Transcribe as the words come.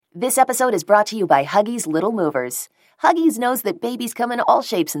This episode is brought to you by Huggies Little Movers. Huggies knows that babies come in all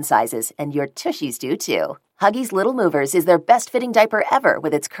shapes and sizes, and your tushies do too. Huggies Little Movers is their best-fitting diaper ever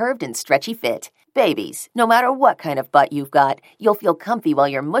with its curved and stretchy fit. Babies, no matter what kind of butt you've got, you'll feel comfy while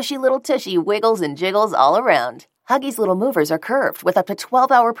your mushy little tushy wiggles and jiggles all around. Huggies Little Movers are curved with up to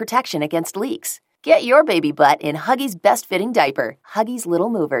 12-hour protection against leaks. Get your baby butt in Huggies' best-fitting diaper, Huggies Little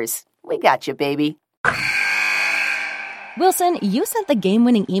Movers. We got you, baby. Wilson, you sent the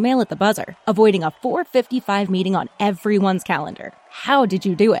game-winning email at the buzzer, avoiding a 4:55 meeting on everyone's calendar. How did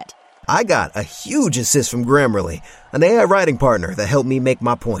you do it? I got a huge assist from Grammarly, an AI writing partner that helped me make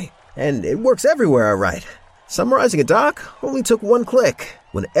my point. And it works everywhere I write. Summarizing a doc only took one click.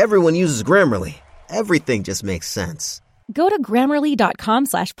 When everyone uses Grammarly, everything just makes sense. Go to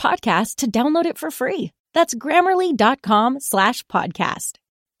Grammarly.com/podcast to download it for free. That's Grammarly.com/podcast.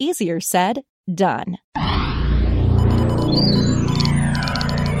 Easier said, done.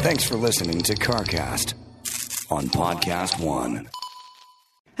 Thanks for listening to CarCast on Podcast One.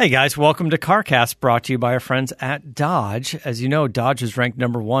 Hey guys, welcome to CarCast, brought to you by our friends at Dodge. As you know, Dodge is ranked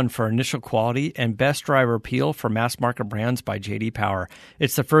number one for initial quality and best driver appeal for mass market brands by J.D. Power.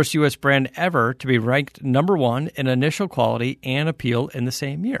 It's the first U.S. brand ever to be ranked number one in initial quality and appeal in the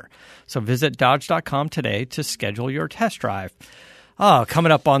same year. So visit Dodge.com today to schedule your test drive.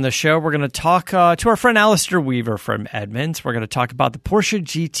 Coming up on the show, we're going to talk to our friend Alistair Weaver from Edmonds. We're going to talk about the Porsche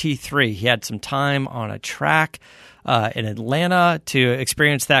GT3. He had some time on a track in Atlanta to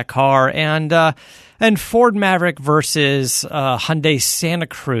experience that car, and Ford Maverick versus Hyundai Santa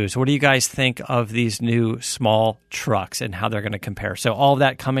Cruz. What do you guys think of these new small trucks and how they're going to compare? So all of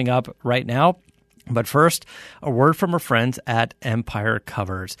that coming up right now. But first, a word from our friends at Empire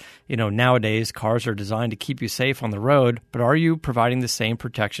Covers. You know, nowadays, cars are designed to keep you safe on the road, but are you providing the same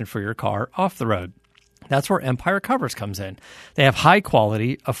protection for your car off the road? That's where Empire Covers comes in. They have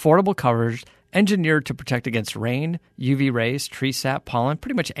high-quality, affordable covers engineered to protect against rain, UV rays, tree sap, pollen,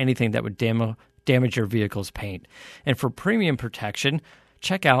 pretty much anything that would damage your vehicle's paint. And for premium protection,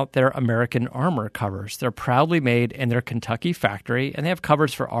 check out their American Armor covers. They're proudly made in their Kentucky factory, and they have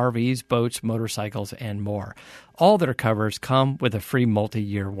covers for RVs, boats, motorcycles, and more. All their covers come with a free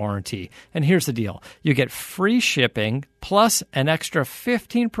multi-year warranty. And here's the deal. You get free shipping plus an extra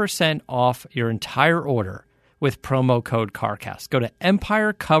 15% off your entire order with promo code CARCAST. Go to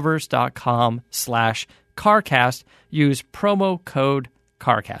EmpireCovers.com/CarCast. Use promo code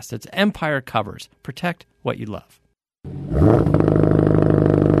CARCAST. It's Empire Covers. Protect what you love.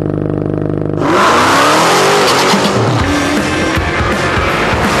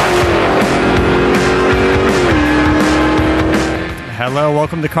 Hello,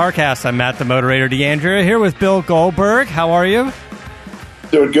 welcome to CarCast. I'm Matt, the moderator, DeAndrea, here with Bill Goldberg. How are you?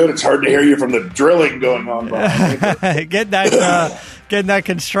 Doing good. It's hard to hear you from the drilling going on. Getting that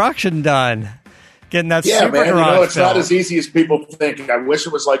construction done. Getting that super man. garage It's not as easy as people think. I wish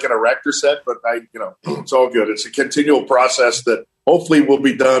it was like an erector set, but it's all good. It's a continual process that hopefully will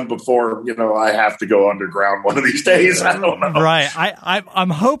be done before I have to go underground one of these days. I don't know. Right.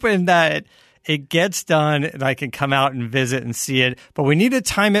 I'm hoping that it gets done and I can come out and visit and see it. But we need to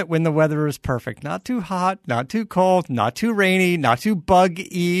time it when the weather is perfect. Not too hot, not too cold, not too rainy, not too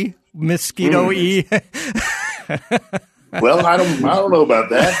bug-y, mosquito-y. Well, I don't know about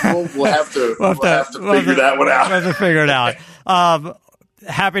that. We'll have to figure that one out. We'll have to figure it out.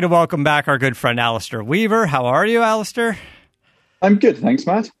 Happy to welcome back our good friend Alistair Weaver. How are you, Alistair? I'm good, thanks,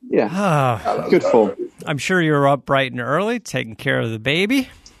 Matt. Yeah, good form. I'm sure you're up bright and early, taking care of the baby.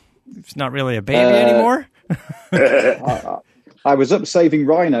 It's not really a baby anymore. I was up saving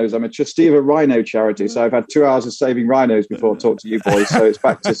rhinos. I'm a trustee of a rhino charity, so I've had 2 hours of saving rhinos before I talk to you boys. So it's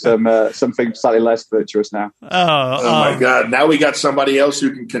back to something slightly less virtuous now. Oh my God! Now we got somebody else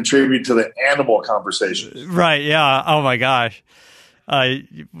who can contribute to the animal conversation. Right? Yeah. Oh my gosh.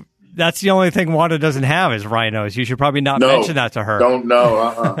 That's the only thing Wanda doesn't have is rhinos. You should probably not mention that to her. Don't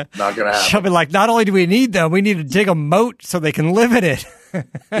know. Not going to happen. She'll be like, not only do we need them, we need to dig a moat so they can live in it.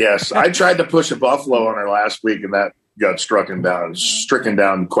 Yes. I tried to push a buffalo on her last week, and that got stricken down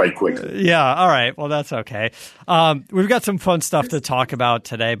quite quickly. Yeah. All right. Well, that's okay. We've got some fun stuff to talk about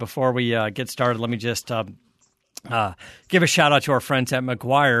today. Before we get started, let me just give a shout out to our friends at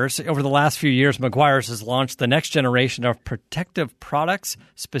Meguiar's. Over the last few years, Meguiar's has launched the next generation of protective products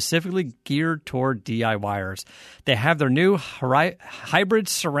specifically geared toward DIYers. They have their new hybrid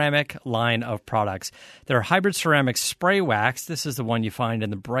ceramic line of products. Their hybrid ceramic spray wax, this is the one you find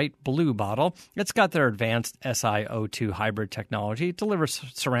in the bright blue bottle. It's got their advanced SiO2 hybrid technology. It delivers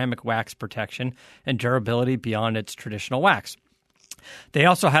ceramic wax protection and durability beyond its traditional wax. They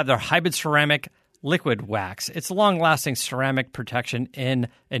also have their hybrid ceramic liquid wax. It's long-lasting ceramic protection in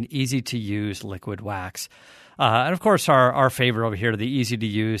an easy-to-use liquid wax. And of course, our favorite over here, the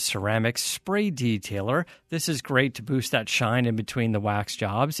easy-to-use ceramic spray detailer. This is great to boost that shine in between the wax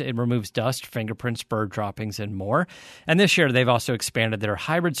jobs. It removes dust, fingerprints, bird droppings, and more. And this year, they've also expanded their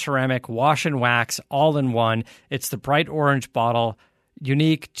hybrid ceramic wash and wax all-in-one. It's the bright orange bottle,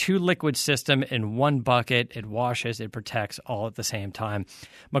 unique 2-liquid system in one bucket. It washes, it protects all at the same time.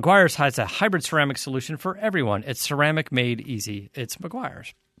 Meguiar's has a hybrid ceramic solution for everyone. It's ceramic made easy. It's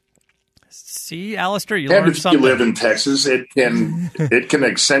Meguiar's. See, Alistair, you learned something. If you live in Texas, it can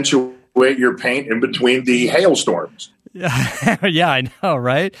accentuate your paint in between the hailstorms. Yeah, I know,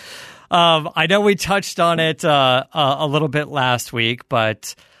 right? I know we touched on it a little bit last week,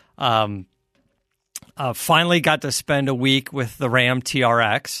 but finally got to spend a week with the Ram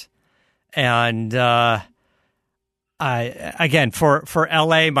TRX, and again for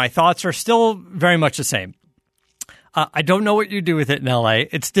LA, my thoughts are still very much the same. I don't know what you do with it in LA.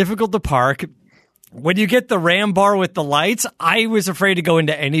 It's difficult to park. When you get the Ram bar with the lights, I was afraid to go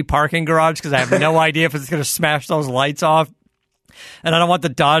into any parking garage because I have no idea if it's going to smash those lights off. And I don't want the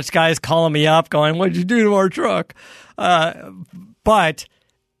Dodge guys calling me up going, "What'd you do to our truck?" But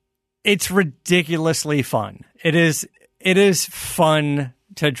it's ridiculously fun. It is fun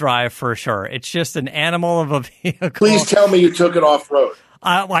to drive for sure. It's just an animal of a vehicle. Please tell me you took it off-road.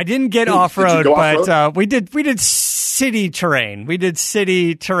 I didn't get off-road, but we did city terrain. We did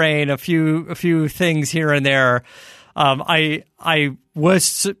city terrain, a few things here and there. I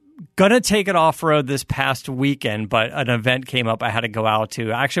was gonna take it off-road this past weekend, but an event came up I had to go out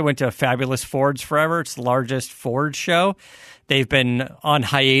to. I actually went to Fabulous Fords Forever. It's the largest Ford show. They've been on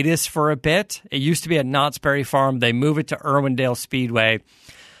hiatus for a bit. It used to be at Knott's Berry Farm. They moved it to Irwindale Speedway.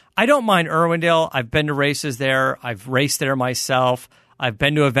 I don't mind Irwindale. I've been to races there. I've raced there myself. I've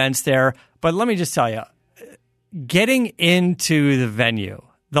been to events there, but let me just tell you, getting into the venue,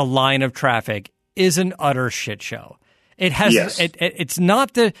 the line of traffic is an utter shit show. It has, yes. It's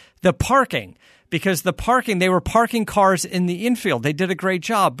not the parking, because the parking, they were parking cars in the infield. They did a great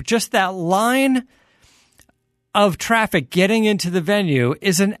job, but just that line of traffic getting into the venue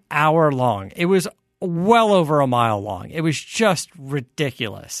is an hour long. It was well over a mile long. It was just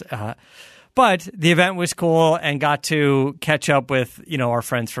ridiculous. But the event was cool and got to catch up with, our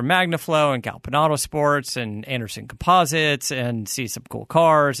friends from Magnaflow and Galpin Sports and Anderson Composites and see some cool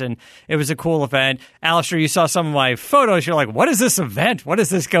cars. And it was a cool event. Alistair, you saw some of my photos. You're like, what is this event? What is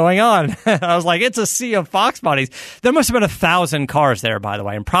this going on? I was like, it's a sea of Fox bodies. There must have been 1,000 cars there, by the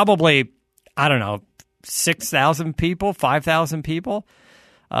way, and probably, 6,000 people, 5,000 people.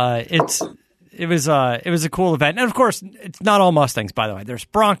 It was a cool event. And of course, it's not all Mustangs, by the way. There's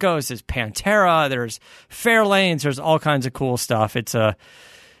Broncos, there's Pantera, there's Fairlanes, there's all kinds of cool stuff. It's a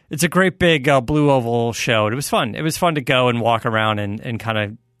great big blue oval show. It was fun. It was fun to go and walk around and kind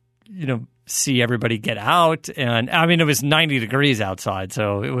of, see everybody get out. And it was 90 degrees outside,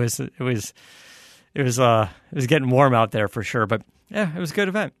 so it was getting warm out there for sure. But yeah, it was a good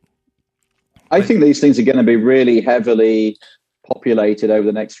event. I think these things are going to be really heavily populated over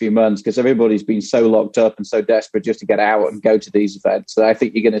the next few months because everybody's been so locked up and so desperate just to get out and go to these events. So I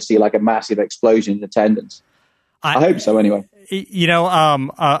think you're going to see like a massive explosion in attendance. I hope so anyway.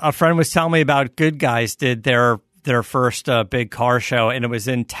 A friend was telling me about Good Guys did their first big car show, and it was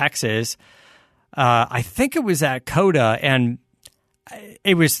in Texas. I think it was at COTA, and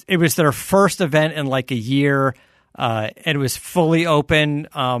it was their first event in like a year. And it was fully open.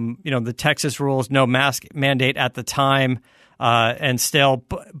 The Texas rules, no mask mandate at the time. And still,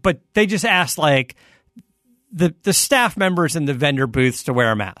 but they just asked like the staff members in the vendor booths to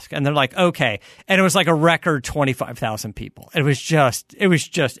wear a mask, and they're like, okay. And it was like a record 25,000 people. It was just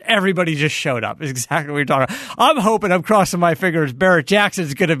everybody just showed up. It's exactly what you're talking about. I'm crossing my fingers. Barrett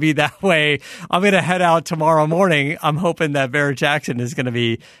Jackson's going to be that way. I'm going to head out tomorrow morning. I'm hoping that Barrett Jackson is going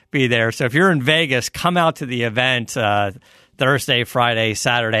to be there. So if you're in Vegas, come out to the event. Thursday, Friday,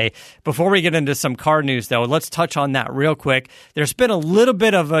 Saturday. Before we get into some car news, though, let's touch on that real quick. There's been a little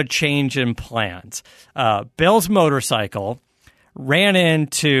bit of a change in plans. Bill's motorcycle ran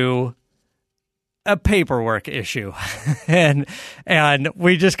into a paperwork issue, and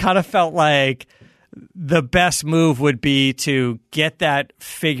we just kind of felt like the best move would be to get that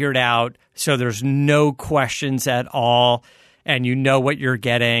figured out so there's no questions at all, and you know what you're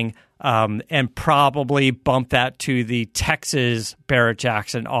getting. And probably bump that to the Texas Barrett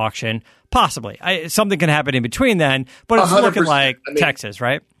Jackson auction. Possibly. Something can happen in between then, but it's looking like Texas,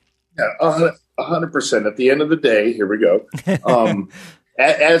 right? Yeah, 100%. At the end of the day, here we go.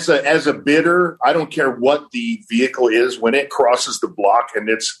 as a bidder, I don't care what the vehicle is. When it crosses the block and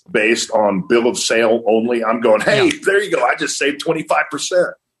it's based on bill of sale only, I'm going, hey, there you go. I just saved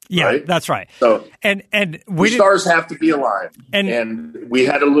 25%. Yeah, right? That's right. So and the stars have to be aligned. And we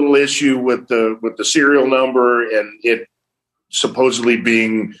had a little issue with the serial number and it supposedly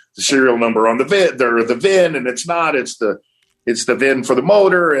being the serial number on the VIN, and it's not. It's the VIN for the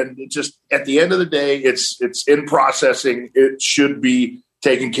motor, and it just at the end of the day, it's in processing. It should be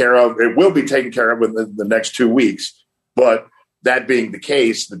taken care of. It will be taken care of within the next 2 weeks. But that being the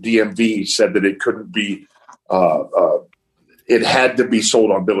case, the DMV said that it couldn't be. It had to be sold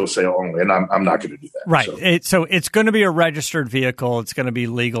on bill of sale only, and I'm not going to do that. Right. So it's going to be a registered vehicle. It's going to be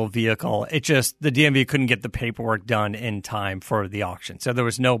legal vehicle. It just the DMV couldn't get the paperwork done in time for the auction, so there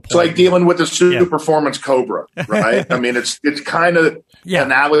was no point. It's like dealing with the Super Performance Cobra, right? I mean, it's kind of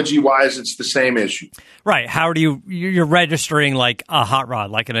analogy wise, it's the same issue. Right. How do you're registering like a hot rod,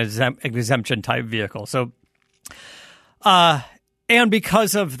 like an exemption type vehicle? So, and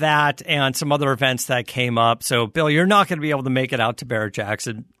because of that and some other events that came up, so Bill, you're not going to be able to make it out to Barrett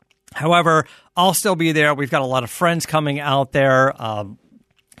Jackson. However, I'll still be there. We've got a lot of friends coming out there,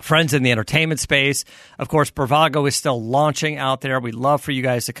 friends in the entertainment space. Of course, Bravago is still launching out there. We'd love for you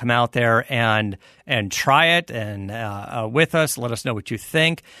guys to come out there and try it and with us. Let us know what you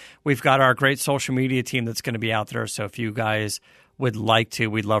think. We've got our great social media team that's going to be out there. So if you guys would like to,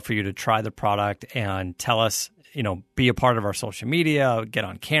 we'd love for you to try the product and tell us, be a part of our social media, get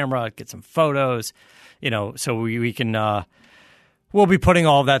on camera, get some photos, so we can, we'll be putting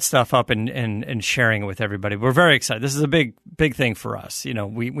all of that stuff up and sharing it with everybody. We're very excited. This is a big thing for us.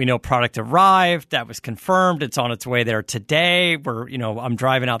 We know product arrived. That was confirmed. It's on its way there today. I'm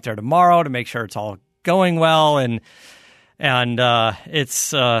driving out there tomorrow to make sure it's all going well. And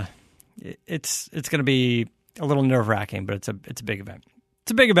it's going to be a little nerve-wracking, but it's a big event. It's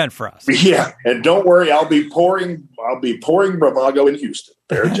a big event for us. Yeah, and don't worry, I'll be pouring Bravago in Houston.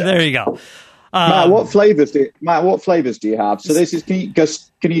 There you go. Matt, what flavors do you have? So this is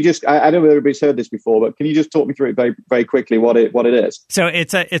can you just I don't know if everybody's heard this before, but can you just talk me through it very, very quickly what it is? So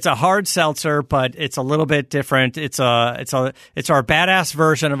it's a hard seltzer, but it's a little bit different. It's our badass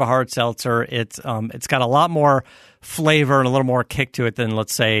version of a hard seltzer. It's got a lot more flavor and a little more kick to it than,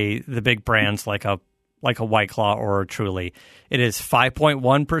 let's say, the big brands like a White Claw or a Truly. It is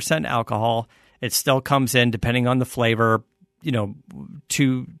 5.1% alcohol. It still comes in, depending on the flavor,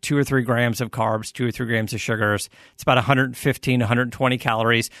 2 or 3 grams of carbs, 2 or 3 grams of sugars. It's about 115, 120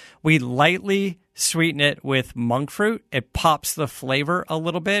 calories. We lightly sweeten it with monk fruit. It pops the flavor a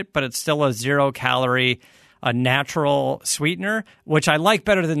little bit, but it's still a 0-calorie, a natural sweetener, which I like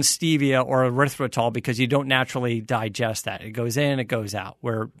better than stevia or erythritol because you don't naturally digest that. It goes in, it goes out,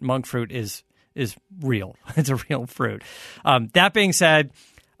 where monk fruit is real. It's a real fruit. That being said,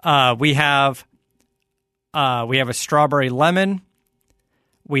 we have a strawberry lemon,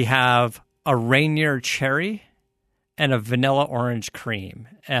 we have a Rainier cherry, and a vanilla orange cream.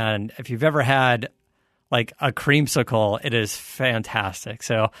 And if you've ever had like a creamsicle, it is fantastic.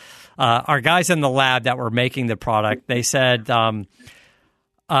 So our guys in the lab that were making the product, they said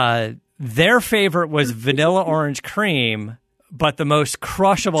their favorite was vanilla orange cream, but the most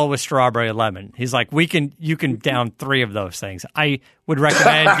crushable was strawberry lemon. He's like, you can down 3 of those things. I would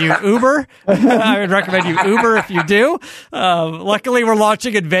recommend you Uber. I would recommend you Uber if you do. Luckily, we're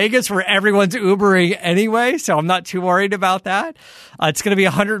launching in Vegas where everyone's Ubering anyway, so I'm not too worried about that. It's going to be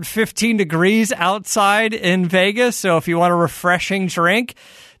 115 degrees outside in Vegas, so if you want a refreshing drink,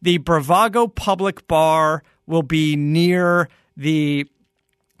 the Bravago Public Bar will be near the...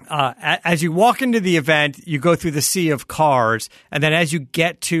 as you walk into the event, you go through the sea of cars, and then as you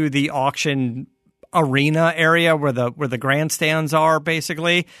get to the auction arena area where the grandstands are,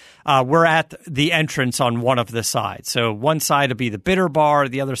 basically, we're at the entrance on one of the sides. So one side will be the bidder bar,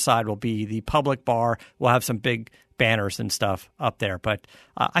 the other side will be the public bar. We'll have some big banners and stuff up there, but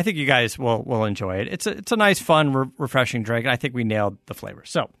I think you guys will enjoy it. It's a nice, fun, refreshing drink, and I think we nailed the flavor.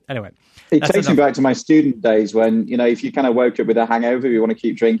 So anyway, it takes me back to my student days when, if you kind of woke up with a hangover, you want to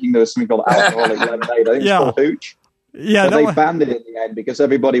keep drinking. There was something called alcoholic lemonade. I think it's called hooch. Yeah, but they banned it in the end because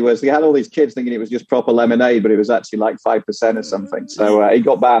they had all these kids thinking it was just proper lemonade, but it was actually like 5% or something. So it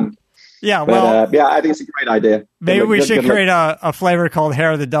got banned. Yeah, well, I think it's a great idea. Maybe we should create a flavor called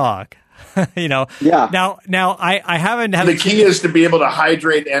Hair of the Dog. Yeah. Now I haven't had. The key is to be able to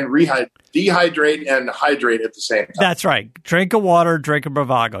hydrate and dehydrate and hydrate at the same time. That's right. Drink a water, drink a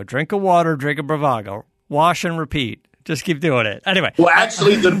Bravago. Drink a water, drink a Bravago. Wash and repeat. Just keep doing it. Anyway. Well,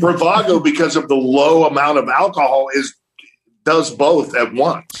 actually, the Bravago, because of the low amount of alcohol, does both at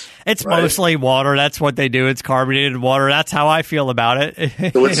once. It's mostly water. That's what they do. It's carbonated water. That's how I feel about it.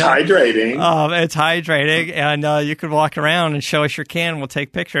 So it's hydrating. It's hydrating, and you can walk around and show us your can. We'll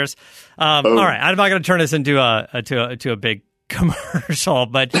take pictures. All right, I'm not going to turn this into a big commercial,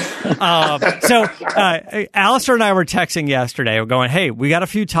 but Alistair and I were texting yesterday. We're going, hey, we got a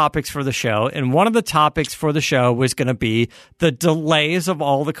few topics for the show, and one of the topics for the show was going to be the delays of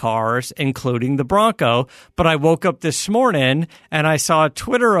all the cars, including the Bronco. But I woke up this morning and I saw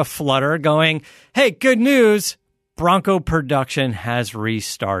Twitter aflutter going, hey, good news, Bronco production has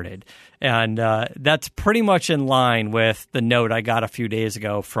restarted. And that's pretty much in line with the note I got a few days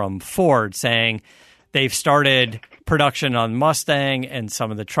ago from Ford saying they've started production on Mustang and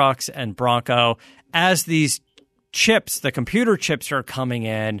some of the trucks and Bronco. As these chips, the computer chips are coming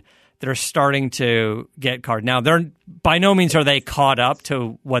in, they're starting to get card. Now, they're by no means are they caught up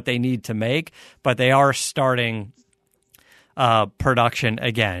to what they need to make, but they are starting production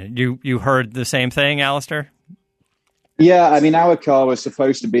again. You heard the same thing, Alistair? Yeah, I mean, our car was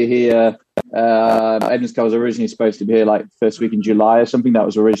supposed to be here. Edna's car was originally supposed to be here like first week in July or something. That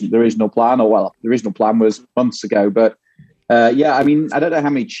was the original plan. The original plan was months ago. But yeah, I mean, I don't know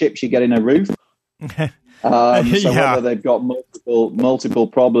how many chips you get in a roof. Whether they've got multiple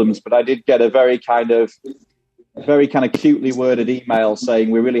problems. But I did get a very kind of cutely worded email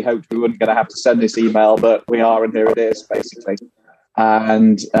saying we really hoped we weren't going to have to send this email, but we are, and here it is, basically.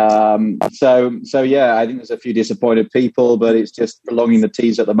 And so yeah, I think there's a few disappointed people, but it's just prolonging the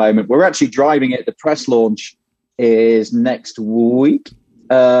tease at the moment. We're actually driving it. The press launch is next week,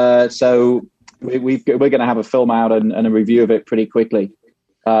 so we're going to have a film out and a review of it pretty quickly.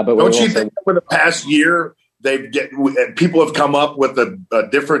 But don't you think over the past year people have come up with a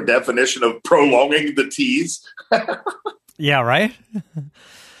different definition of prolonging the tease? Yeah, right.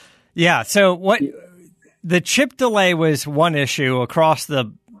 Yeah. So what? The chip delay was one issue across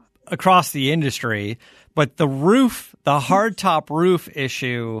the industry, but the hardtop roof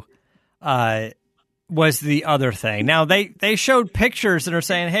issue was the other thing. Now they showed pictures that are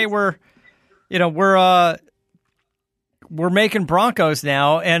saying, "Hey, we're making Broncos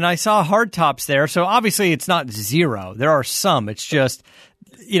now," and I saw hardtops there. So obviously it's not zero. There are some. It's just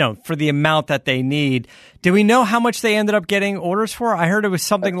for the amount that they need. Do we know how much they ended up getting orders for? I heard it was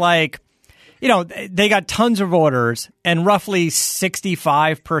something like, they got tons of orders, and roughly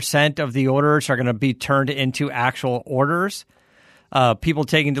 65% of the orders are going to be turned into actual orders, people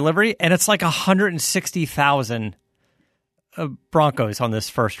taking delivery, and it's like 160,000 Broncos on this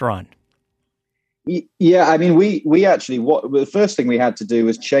first run. Yeah, I mean, we actually, the first thing we had to do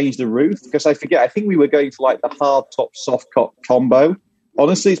was change the roof, because I think we were going for like the hard top, soft top combo.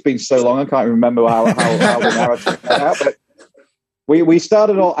 Honestly, it's been so long, I can't remember how the narrative came out, but We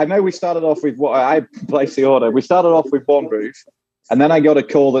started off. I know we started off with what I placed the order. We started off with one roof, and then I got a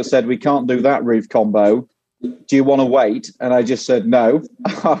call that said we can't do that roof combo. Do you want to wait? And I just said no.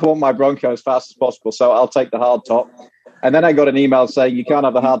 I want my Bronco as fast as possible, so I'll take the hard top. And then I got an email saying you can't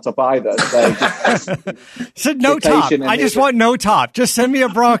have the hard top either. So said no top. I just want no top. Just send me a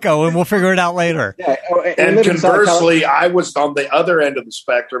Bronco and we'll figure it out later. Yeah, and conversely, I was on the other end of the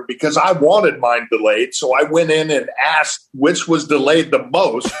spectrum because I wanted mine delayed. So I went in and asked which was delayed the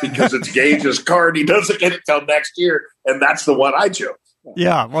most because it's Gage's car and he doesn't get it till next year. And that's the one I chose.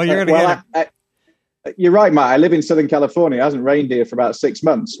 Yeah, well, you're going to get it. You're right, Matt. I live in Southern California. It hasn't rained here for about 6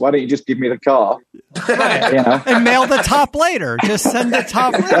 months. Why don't you just give me the car? Right. And mail the top later. Just send the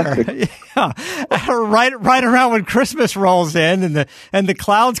top later. Yeah. Right around when Christmas rolls in and the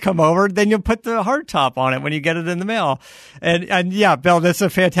clouds come over, then you'll put the hard top on it when you get it in the mail. And yeah, Bill, that's a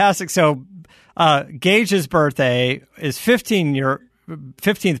fantastic. So Gage's birthday is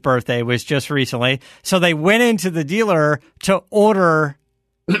 15th birthday was just recently. So they went into the dealer to order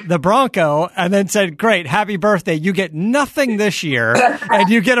the Bronco and then said, great, happy birthday. You get nothing this year and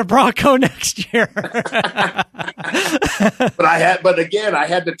you get a Bronco next year. But I had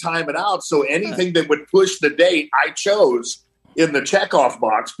to time it out. So anything that would push the date, I chose in the checkoff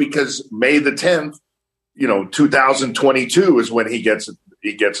box because May the 10th, 2022 is when he gets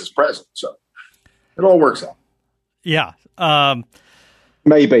his present. So it all works out. Yeah.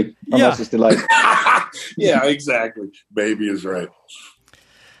 Maybe, unless it's delayed. Yeah, exactly. Maybe is right.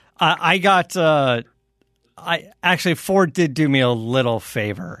 I got, Ford did do me a little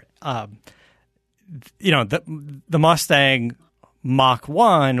favor. The Mustang Mach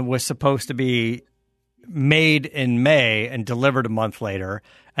 1 was supposed to be made in May and delivered a month later.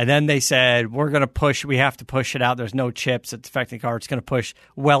 And then they said, we have to push it out. There's no chips. It's affecting the car. It's going to push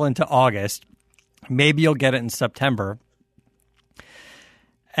well into August. Maybe you'll get it in September.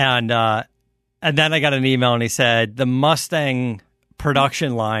 And then I got an email and he said, the Mustang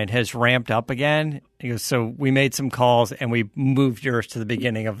production line has ramped up again. He goes, so we made some calls and we moved yours to the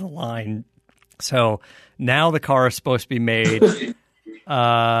beginning of the line. So now the car is supposed to be made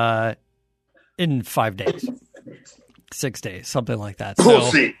in 5 days. 6 days, something like that. So,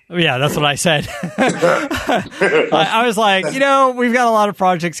 we'll see. Yeah, that's what I said. I was like, we've got a lot of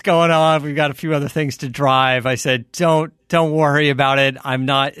projects going on. We've got a few other things to drive. I said, don't worry about it.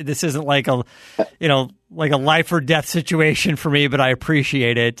 This isn't like a life or death situation for me, but I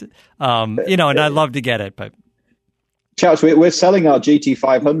appreciate it. And I'd love to get it, but. Chaps, we're selling our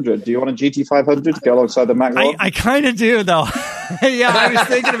GT500. Do you want a GT500 to go alongside the Mac 1? I kind of do, though. Yeah, I was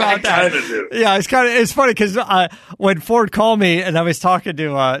thinking about that. I kind of do. Yeah, it's funny because when Ford called me and I was talking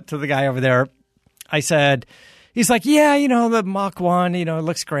to the guy over there, I said, he's like, yeah, the Mach 1, it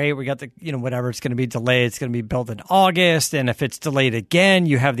looks great. We got the, whatever, it's going to be delayed. It's going to be built in August. And if it's delayed again,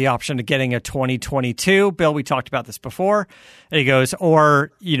 you have the option of getting a 2022. Bill, we talked about this before. And he goes,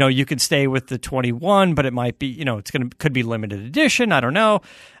 or, you could stay with the 21, but it might be, could be limited edition. I don't know.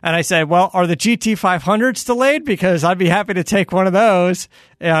 And I said, well, are the GT500s delayed? Because I'd be happy to take one of those.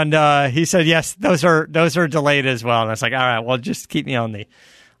 And he said, yes, those are delayed as well. And I was like, all right, well, just keep me on the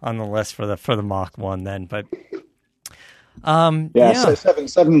list for the Mach 1 then. But so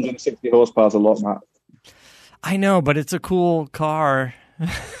 760 horsepower is a lot, Matt. I know, but it's a cool car.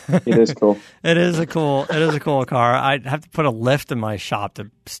 It is cool. It is a cool car. I'd have to put a lift in my shop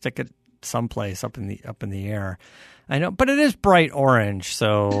to stick it someplace up in the air. I know, but it is bright orange,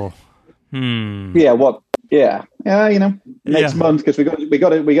 so Yeah, next month, because we got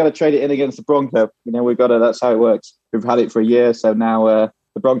to trade it in against the Bronco. That's how it works. We've had it for a year, so now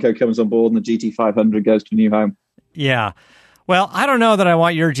the Bronco comes on board and the GT500 goes to a new home. Yeah. Well, I don't know that I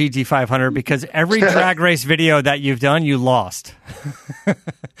want your GT500 because every drag race video that you've done, you lost.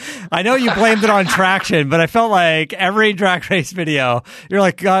 I know you blamed it on traction, but I felt like every drag race video, you're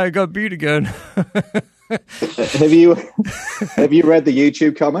like, I got beat again. Have you read the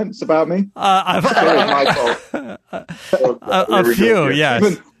YouTube comments about me? It's my fault. A few,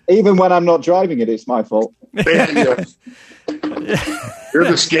 yes. Even when I'm not driving it, it's my fault. You're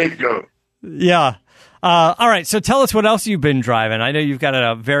the scapegoat. Yeah. All right. So tell us what else you've been driving. I know you've got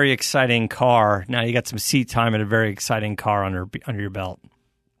a very exciting car. Now you got some seat time and a very exciting car under your belt.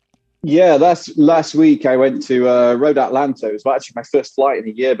 Yeah, last week I went to Road Atlanta. It was actually my first flight in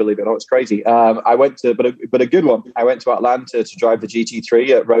a year, believe it or not. It's crazy. I went to, but a good one. I went to Atlanta to drive the GT3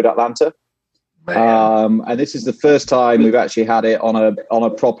 at Road Atlanta. And this is the first time we've actually had it on a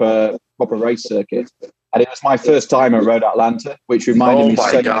proper race circuit. And it was my first time at Road Atlanta, which reminded me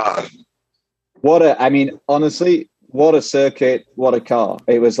so God. Honestly, what a circuit, what a car.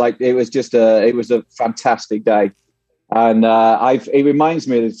 It was a fantastic day. And it reminds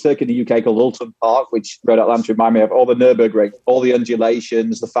me of the circuit in the UK called Alton Park, which Road Atlanta reminded me of, all the Nürburgring, all the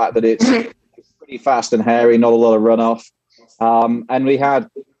undulations, the fact that it's pretty fast and hairy, not a lot of runoff. And we had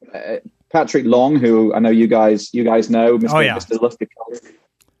Patrick Long, who I know you guys know, Mr. Lufkin.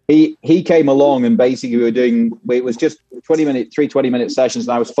 He came along and basically it was just 20-minute sessions,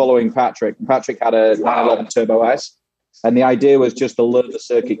 and I was following Patrick. Patrick had a 911 Turbo S, and the idea was just to learn the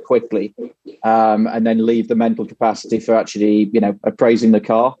circuit quickly, and then leave the mental capacity for actually, appraising the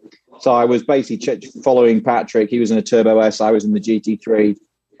car. So I was basically following Patrick. He was in a Turbo S, I was in the GT3.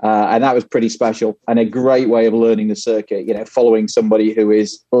 And that was pretty special and a great way of learning the circuit, following somebody who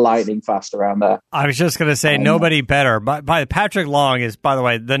is lightning fast around there. I was just going to say, nobody better. By Patrick Long is, by the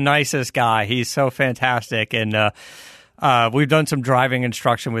way, the nicest guy. He's so fantastic. And we've done some driving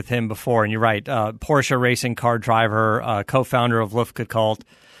instruction with him before. And you're right, Porsche racing car driver, co-founder of Luftgekalt.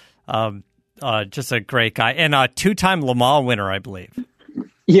 Just a great guy. And a two-time Le Mans winner, I believe.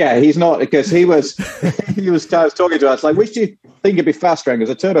 Yeah, he's not, because I was talking to us, like, which do you think would be faster? Because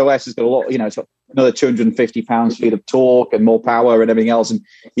a Turbo S has got a lot, it's another 250 pounds-feet of torque and more power and everything else. And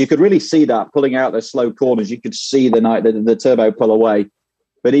you could really see that pulling out those slow corners. You could see the turbo pull away.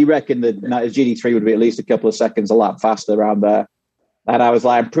 But he reckoned that the GT3 would be at least a couple of seconds a lap faster around there. And I was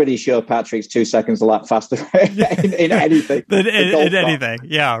like, I'm pretty sure Patrick's 2 seconds a lap faster in anything. in anything.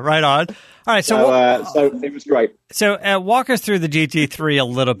 Yeah, right on. All right, so it was great. So walk us through the GT3 a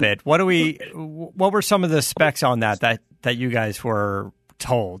little bit. What were some of the specs on that you guys were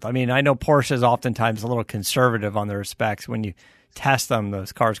told? I mean, I know Porsche is oftentimes a little conservative on their specs. When you test them,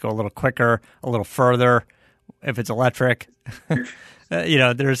 those cars go a little quicker, a little further. If it's electric,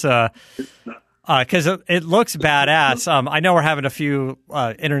 there's because it looks badass. I know we're having a few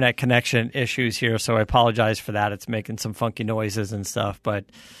internet connection issues here, so I apologize for that. It's making some funky noises and stuff, but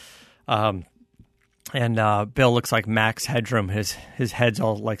And Bill looks like Max Headroom. His head's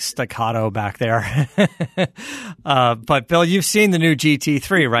all like staccato back there. But Bill, you've seen the new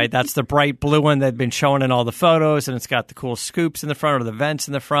GT3, right? That's the bright blue one they've been showing in all the photos, and it's got the cool scoops in the front or the vents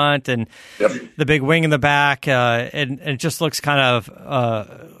in the front, and the big wing in the back, and it just looks kind of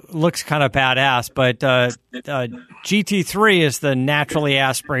badass. But GT3 is the naturally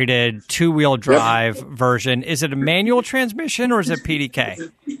aspirated 2-wheel drive version. Is it a manual transmission or is it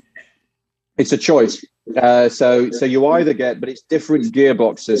PDK? It's a choice. So you either get, but it's different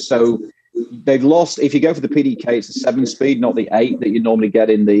gearboxes. So they've lost. If you go for the PDK, it's a 7-speed, not the 8 that you normally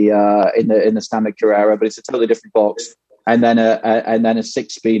get in the standard Carrera. But it's a totally different box. And then a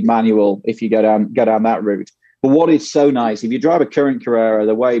 6-speed manual if you go down that route. But what is so nice, if you drive a current Carrera,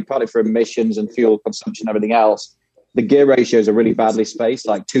 the way partly for emissions and fuel consumption, and everything else, the gear ratios are really badly spaced.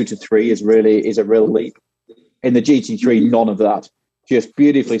 Like 2 to 3 is a real leap. In the GT3, none of that. Just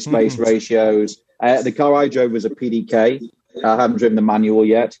beautifully spaced ratios. The car I drove was a PDK. I haven't driven the manual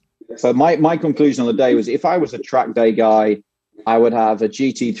yet. So my conclusion on the day was, if I was a track day guy, I would have a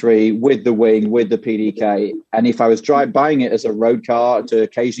GT3 with the wing, with the PDK. And if I was buying it as a road car to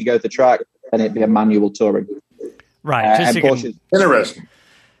occasionally go to the track, then it'd be a manual touring. Right. And Porsche. Interesting.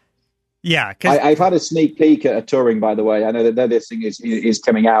 Yeah. I've had a sneak peek at a touring, by the way. I know that this thing is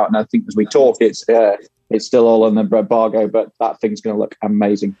coming out, and I think as we talk, it's still all on the embargo, but that thing's going to look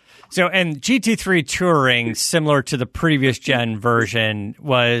amazing. So, and GT3 Touring, similar to the previous gen version,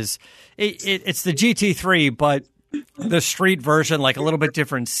 was it's the GT3, but the street version, like a little bit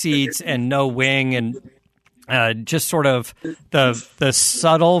different seats and no wing, and just sort of the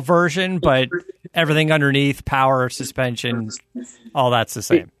subtle version, but everything underneath, power, suspension, all that's the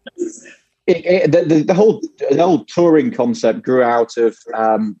same. The whole touring concept grew out of.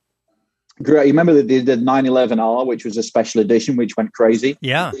 You remember the 911R, which was a special edition, which went crazy.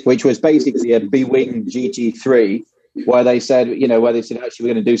 Yeah. Which was basically a B-wing GT3, where they said, actually, we're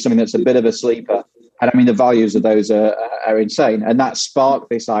going to do something that's a bit of a sleeper. And I mean, the values of those are insane. And that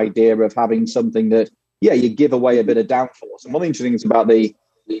sparked this idea of having something that, you give away a bit of downforce. And one of the interesting things about the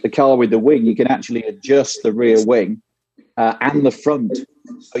car with the wing, you can actually adjust the rear wing and the front.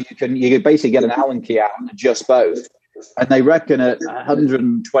 So you can basically get an Allen key out and adjust both. And they reckon at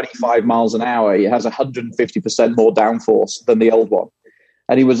 125 miles an hour, it has 150% more downforce than the old one.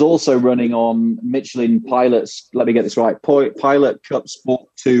 And he was also running on Michelin Pilot's, let me get this right, Pilot Cup Sport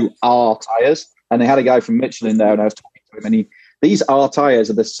 2 R tyres. And they had a guy from Michelin there, and I was talking to him, and these R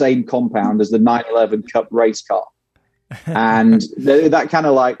tyres are the same compound as the 911 Cup race car. And that kind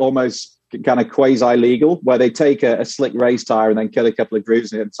of like almost kind of quasi-legal, where they take a slick race tyre and then cut a couple of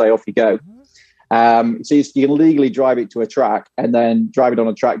grooves in it and say, off you go. So you can legally drive it to a track and then drive it on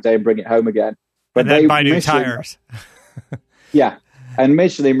a track day and bring it home again. But and then buy new tires. Yeah. And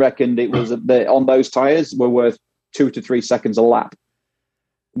Michelin reckoned it was on those tires were worth 2 to 3 seconds a lap,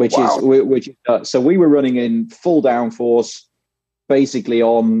 which is so we were running in full downforce, basically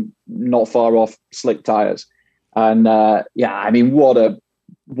on not far off slick tires. And I mean, what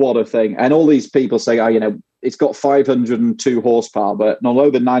a thing. And all these people say, it's got 502 horsepower, but although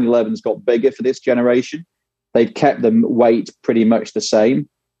the 911's got bigger for this generation, they've kept the weight pretty much the same.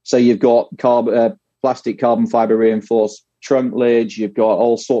 So you've got plastic carbon fiber reinforced trunk lids, you've got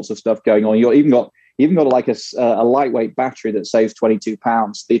all sorts of stuff going on. You've even got like a lightweight battery that saves 22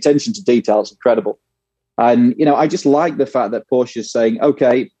 pounds. The attention to detail is incredible. And, I just like the fact that Porsche is saying,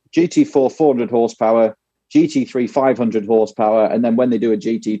 okay, GT4 400 horsepower, GT3 500 horsepower, and then when they do a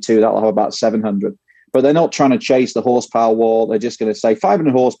GT2, that'll have about 700. But they're not trying to chase the horsepower war. They're just going to say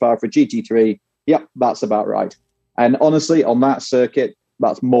 500 horsepower for GT3. Yep, that's about right. And honestly, on that circuit,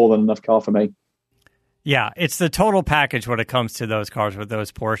 that's more than enough car for me. Yeah, it's the total package when it comes to those cars with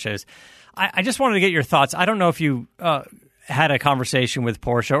those Porsches. I just wanted to get your thoughts. I don't know if you had a conversation with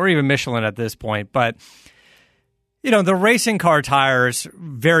Porsche or even Michelin at this point, but the racing car tires,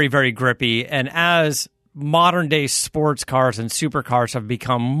 very, very grippy. And as modern day sports cars and supercars have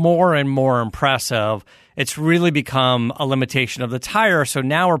become more and more impressive, it's really become a limitation of the tire. So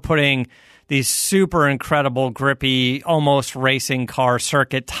now we're putting these super incredible, grippy, almost racing car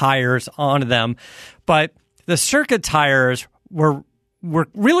circuit tires onto them. But the circuit tires were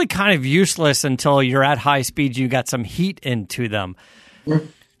really kind of useless until you're at high speed, you got some heat into them.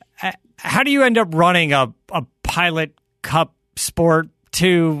 How do you end up running a Pilot Cup Sport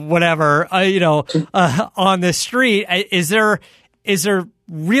 2, whatever, on the street?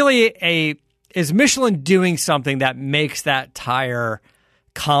 Is Michelin doing something that makes that tire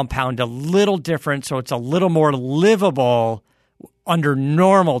compound a little different, so it's a little more livable under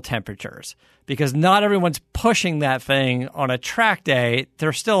normal temperatures? Because not everyone's pushing that thing on a track day.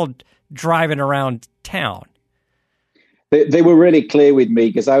 They're still driving around town. They were really clear with me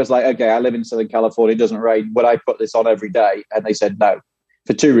because I was like, okay, I live in Southern California. It doesn't rain. Would I put this on every day? And they said no,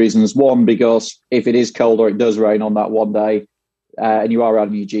 for two reasons. One, because if it is cold or it does rain on that one day, and you are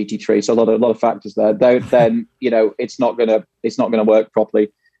running your GT3, so a lot of factors there. Then it's not gonna work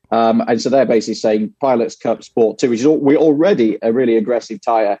properly. And so they're basically saying Pilot's Cup Sport 2, which is already a really aggressive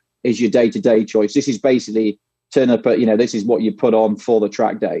tyre, is your day-to-day choice. This is basically turn up at, this is what you put on for the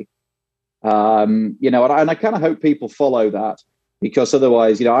track day. And I kind of hope people follow that, because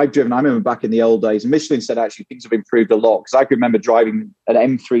otherwise, I remember back in the old days, and Michelin said actually things have improved a lot, because I can remember driving an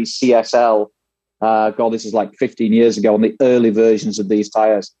M3 CSL, this is like 15 years ago, on the early versions of these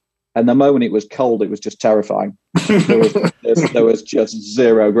tyres. And the moment it was cold, it was just terrifying. There was just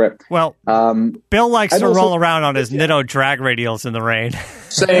zero grip. Well, Bill likes to roll around on his Nitto drag radials in the rain.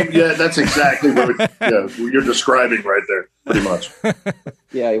 Same, yeah, that's exactly what you're describing right there, pretty much.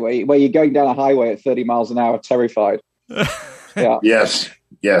 Yeah, where you're going down a highway at 30 miles an hour, terrified. Yeah. Yes.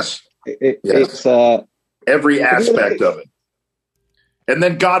 It's every aspect of it. And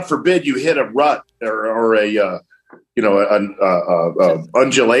then, God forbid, you hit a rut or a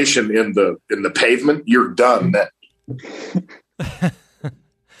undulation in the pavement. You're done then.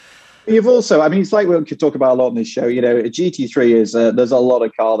 You've also, it's like we could talk about a lot on this show. A GT3 is there's a lot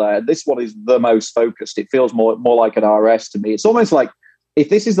of car there. This one is the most focused. It feels more like an RS to me. It's almost like if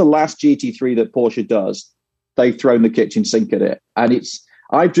this is the last GT3 that Porsche does, they've thrown the kitchen sink at it. And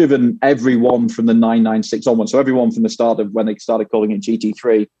I've driven every one from the 996 onward, so every one from the start of when they started calling it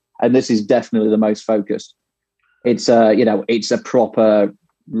GT3, and this is definitely the most focused. It's it's a proper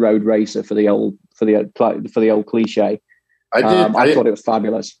road racer for the old cliche. I thought it was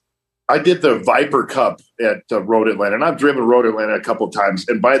fabulous. I did the Viper Cup at Road Atlanta, and I've driven Road Atlanta a couple of times.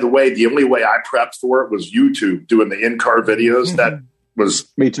 And by the way, the only way I prepped for it was YouTube, doing the in-car videos. That was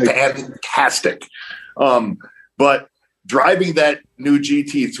fantastic. But driving that new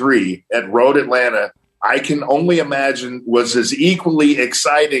GT3 at Road Atlanta, I can only imagine was as equally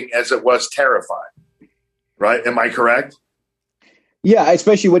exciting as it was terrifying. Right? Am I correct? Yeah,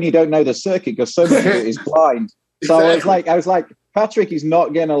 especially when you don't know the circuit, because so much of it is blind. So exactly. I was like, Patrick is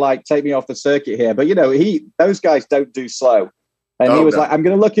not going to take me off the circuit here. But those guys don't do slow. And he was like, I'm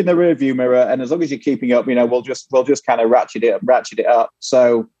going to look in the rearview mirror, and as long as you're keeping up, we'll just kind of ratchet it up.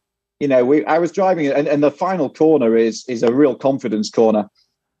 So, I was driving it, and the final corner is a real confidence corner.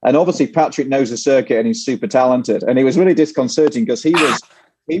 And obviously Patrick knows the circuit and he's super talented. And it was really disconcerting because he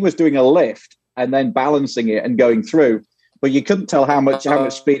was doing a lift and then balancing it and going through, but you couldn't tell how much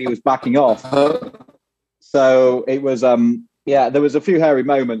speed he was backing off. So it was, there was a few hairy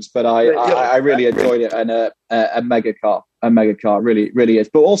moments, but I really enjoyed it, and a mega car really, really is.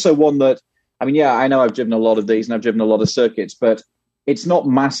 But also one that, I know I've driven a lot of these and I've driven a lot of circuits, but it's not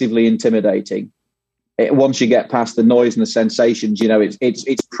massively intimidating. Once you get past the noise and the sensations,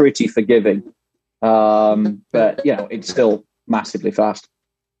 it's pretty forgiving. But it's still massively fast.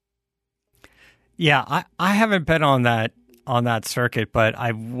 Yeah, I haven't been on that circuit, but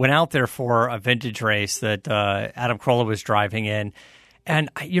I went out there for a vintage race that Adam Carolla was driving in. And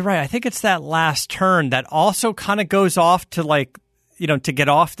you're right. I think it's that last turn that also kind of goes off to to get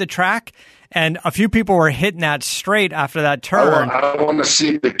off the track. And a few people were hitting that straight after that turn. I want to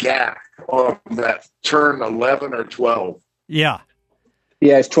see the gap on that turn 11 or 12. Yeah.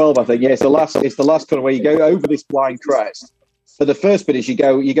 Yeah, it's 12, I think. Yeah, it's the last turn where you go over this blind crest. So the first bit is you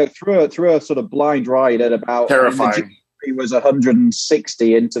go through a sort of blind ride at about terrifying. It was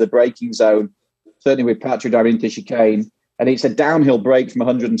 160 into the braking zone, certainly with Patrick driving into chicane. And it's a downhill brake from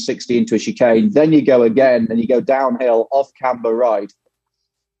 160 into a chicane. Then you go again, and you go downhill off camber ride.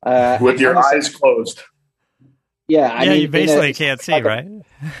 With your eyes closed. Yeah. You basically can't see, right?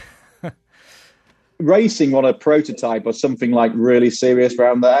 Racing on a prototype or something really serious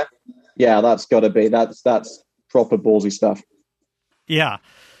around there. Yeah, that's got to be. That's proper ballsy stuff. Yeah.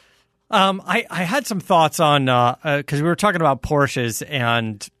 I had some thoughts on, because we were talking about Porsches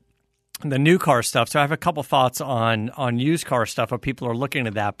and the new car stuff. So I have a couple thoughts on used car stuff, if people are looking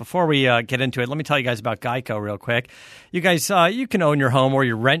at that. Before we get into it, let me tell you guys about Geico real quick. You guys, you can own your home or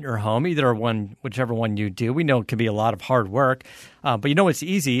you rent your home, whichever one you do. We know it can be a lot of hard work, but it's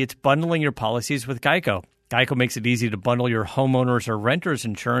easy. It's bundling your policies with Geico. Geico makes it easy to bundle your homeowners or renters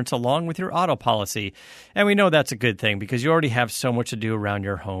insurance along with your auto policy. And we know that's a good thing because you already have so much to do around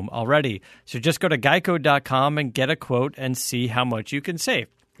your home already. So just go to geico.com and get a quote and see how much you can save.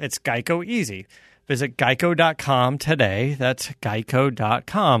 It's Geico easy. Visit geico.com today. That's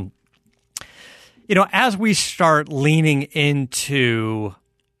geico.com. As we start leaning into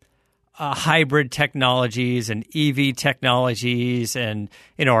hybrid technologies and EV technologies. And,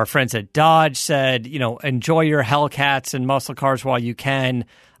 our friends at Dodge said, enjoy your Hellcats and muscle cars while you can.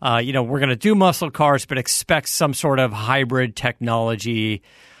 We're going to do muscle cars, but expect some sort of hybrid technology.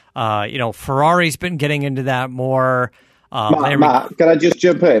 Ferrari's been getting into that more. Matt, can I just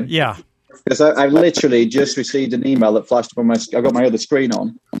jump in? Yeah. Because I literally just received an email that flashed up on I've got my other screen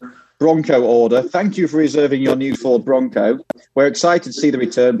on. Bronco order. Thank you for reserving your new Ford Bronco. We're excited to see the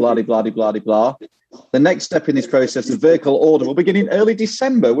return, blah, blah, blah, blah, blah. The next step in this process, the vehicle order will begin in early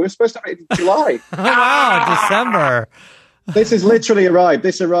December. We were supposed to have it in July. Wow, December. This has literally arrived.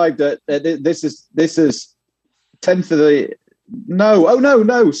 This arrived at, this is 10th of the,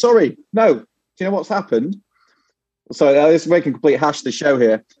 no, sorry. No. Do you know what's happened? Sorry, this is making a complete hash of the show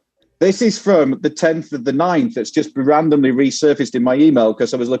here. This is from the 10th of the 9th. It's just randomly resurfaced in my email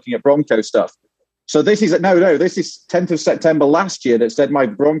because I was looking at Bronco stuff. So this is, this is 10th of September last year that said my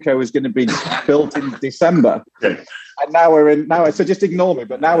Bronco was going to be built in December. And so just ignore me,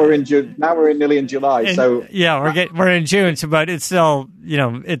 but now we're in June, now we're nearly in July. And, so yeah, we're in June, but it's still,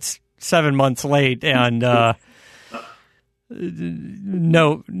 it's 7 months late and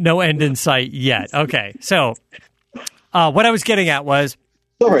no end in sight yet. Okay. So what I was getting at was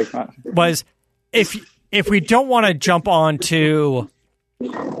if we don't want to jump onto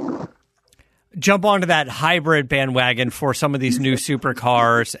that hybrid bandwagon for some of these new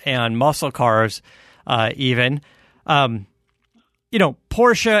supercars and muscle cars, even, Porsche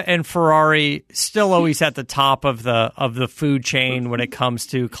and Ferrari still always at the top of the food chain when it comes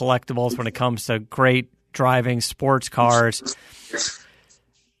to collectibles, when it comes to great driving sports cars.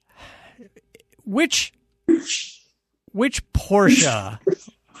 Which Porsche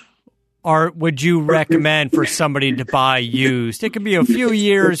would you recommend for somebody to buy used? It could be a few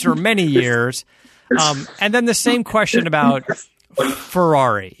years or many years. And then the same question about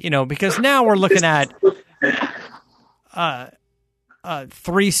Ferrari, because now we're looking at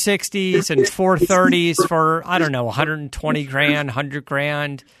 360s and 430s for, I don't know, 120 grand, 100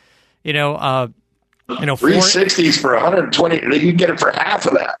 grand, 360s for 120. You can get it for half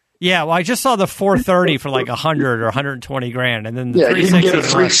of that. Yeah, well, I just saw the 430 for like 100 or 120 grand, and then the you can get a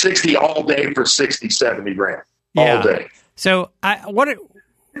 360 all day for 60, 70 grand all day. So, what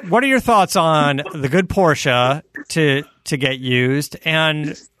are your thoughts on the good Porsche to get used,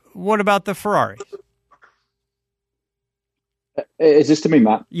 and what about the Ferrari? Is this to me,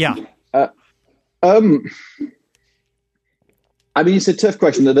 Matt? Yeah. It's a tough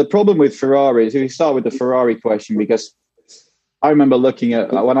question. The problem with Ferrari is, if we start with the Ferrari question, because I remember looking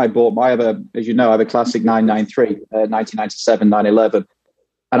at when I bought I have a classic 993, 1997 911.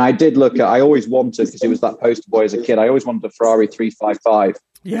 And I did look at, I always wanted, because it was that poster boy as a kid, I always wanted a Ferrari 355.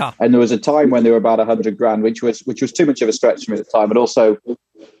 Yeah. And there was a time when they were about 100 grand, which was too much of a stretch for me at the time. But also,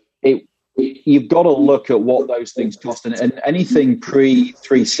 you've got to look at what those things cost. And anything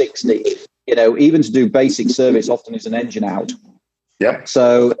pre-360, even to do basic service often is an engine out. Yep.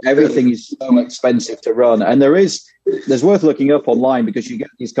 So everything is so expensive to run. And there's worth looking up online, because you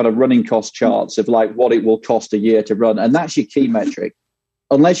get these kind of running cost charts of like what it will cost a year to run. And that's your key metric.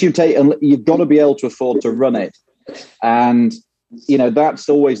 Unless you've got to be able to afford to run it. And, that's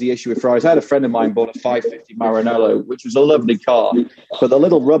always the issue with Ferraris. I had a friend of mine bought a 550 Maranello, which was a lovely car, but the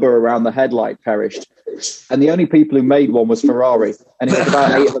little rubber around the headlight perished. And the only people who made one was Ferrari. And it was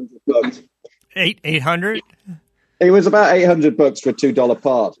about $800. 800? It was about $800 for a $2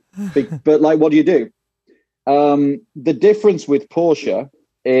 part. But what do you do? The difference with Porsche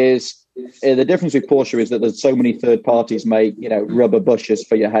is that there's so many third parties make rubber bushes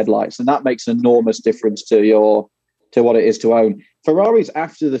for your headlights, and that makes an enormous difference to what it is to own. Ferraris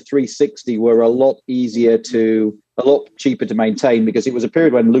after the 360 were a lot cheaper to maintain, because it was a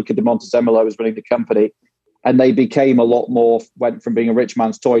period when Luca de Montezemolo was running the company, and they became went from being a rich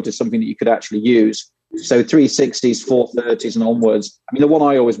man's toy to something that you could actually use. So 360s, 430s, and onwards. The one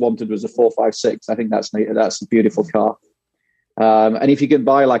I always wanted was a 456. I think that's a beautiful car. And if you can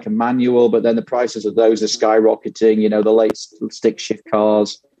buy like a manual, but then the prices of those are skyrocketing, the late stick shift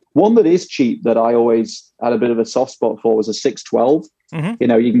cars. One that is cheap that I always had a bit of a soft spot for was a 612.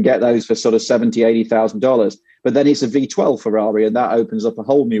 Mm-hmm. You can get those for sort of $70,000, $80,000. But then it's a V12 Ferrari, and that opens up a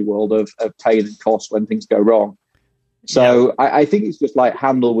whole new world of pain and cost when things go wrong. So yeah. I think it's just like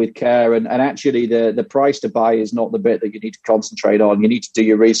handle with care, and actually the price to buy is not the bit that you need to concentrate on. You need to do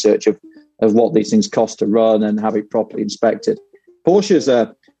your research of what these things cost to run and have it properly inspected. Porsches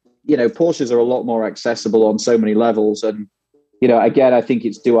are a lot more accessible on so many levels, and again, I think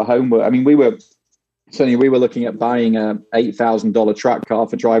it's do a homework. We were looking at buying a $8,000 track car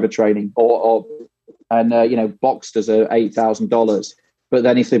for driver training, and Boxsters are $8,000. but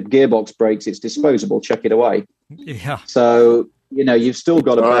then if the gearbox breaks, it's disposable. Chuck it away. Yeah. So, you've still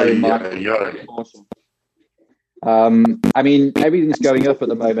got to bear in mind. I mean, everything's going up at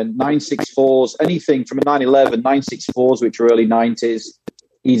the moment. 964s, anything from a 911, 964s, which are early 90s,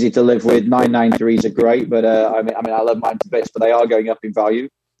 easy to live with. 993s are great, but I mean, I love mine to bits, but they are going up in value.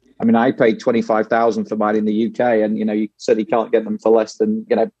 I mean, I paid 25,000 for mine in the UK, and you certainly can't get them for less than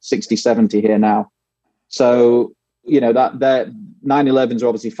 60, 70 here now. So that 911s are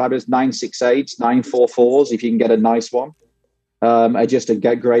obviously fabulous. 968s, 944s, if you can get a nice one, are just a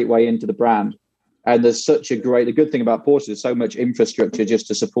great way into the brand. And there's the good thing about Porsche, there's so much infrastructure just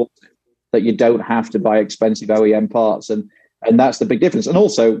to support it that you don't have to buy expensive OEM parts. And that's the big difference. And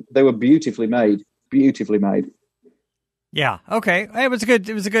also, they were beautifully made. Yeah. Okay. It's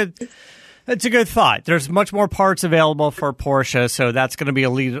a good thought. There's much more parts available for Porsche, so that's going to be a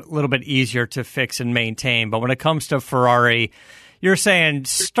little bit easier to fix and maintain. But when it comes to Ferrari, you're saying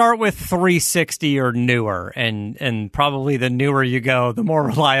start with 360 or newer, and probably the newer you go, the more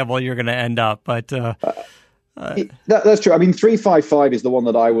reliable you're going to end up. But that's true. I mean, 355 is the one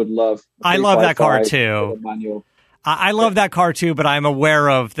that I would love. I love that car too. I love that car too, but I'm aware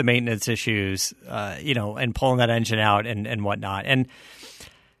of the maintenance issues, and pulling that engine out and whatnot. And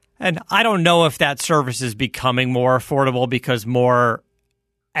I don't know if that service is becoming more affordable because more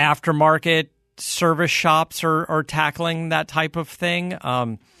aftermarket service shops are tackling that type of thing.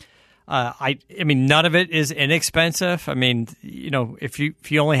 I mean, none of it is inexpensive. I mean, if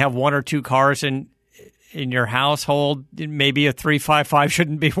you only have one or two cars in your household, maybe a 355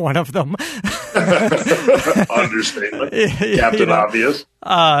 shouldn't be one of them. Understatement. Captain Obvious.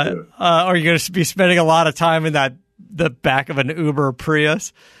 Or you're going to be spending a lot of time in the back of an Uber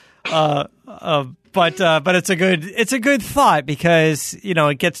Prius. But it's a good thought because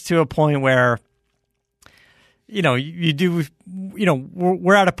it gets to a point where we're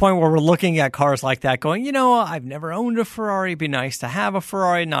at a point where we're looking at cars like that going, I've never owned a Ferrari. It'd be nice to have a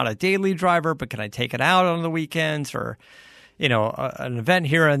Ferrari, not a daily driver, but can I take it out on the weekends or, an event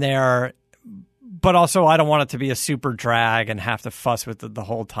here and there? But also I don't want it to be a super drag and have to fuss with it the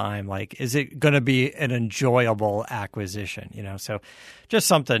whole time. Like, is it going to be an enjoyable acquisition? So just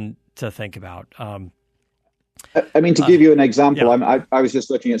something to think about. I mean, to give you an example, I was just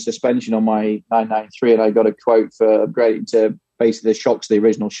looking at suspension on my 993, and I got a quote for upgrading to basically the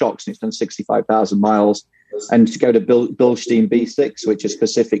original shocks, and it's done 65,000 miles. And to go to Bilstein B6, which are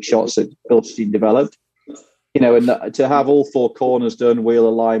specific shocks that Bilstein developed, and to have all four corners done, wheel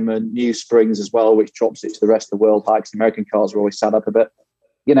alignment, new springs as well, which drops it to the rest of the world high, because American cars are always sat up a bit.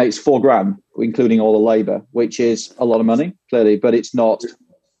 It's $4,000, including all the labor, which is a lot of money, clearly, but it's not.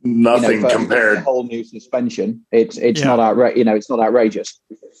 Nothing compared. A whole new suspension. It's not outrageous. It's not outrageous.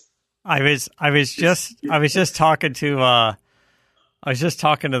 I was just talking to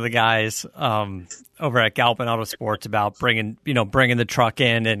the guys over at Galpin Autosports about bringing the truck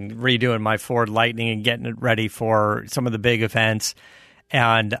in and redoing my Ford Lightning and getting it ready for some of the big events.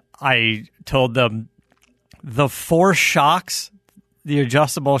 And I told them the four shocks, the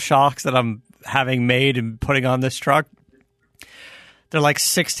adjustable shocks that I'm having made and putting on this truck, they're like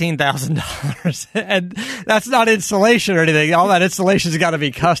 $16,000, and that's not installation or anything. All that installation's got to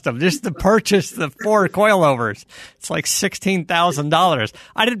be custom. Just to purchase the four coilovers, it's like $16,000.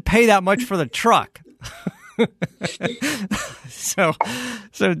 I didn't pay that much for the truck. So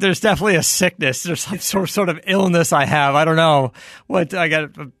there's definitely a sickness. There's some sort of illness I have. I don't know what. I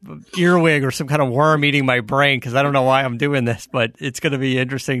got an earwig or some kind of worm eating my brain because I don't know why I'm doing this, but it's going to be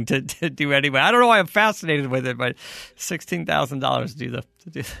interesting to do anyway. I don't know why I'm fascinated with it, but $16,000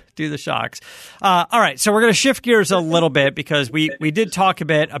 to do the shocks. All right, so we're going to shift gears a little bit because we did talk a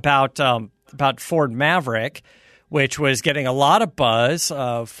bit about Ford Maverick, which was getting a lot of buzz.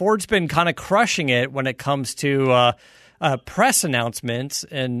 Ford's been kind of crushing it when it comes to press announcements,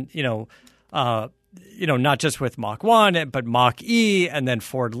 and not just with Mach 1, but Mach E, and then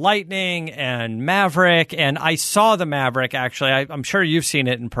Ford Lightning and Maverick. And I saw the Maverick, actually. I'm sure you've seen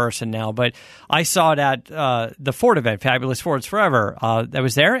it in person now, but I saw it at the Ford event, Fabulous Fords Forever, that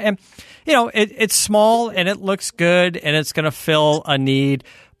was there. And, it's small, and it looks good, and it's going to fill a need.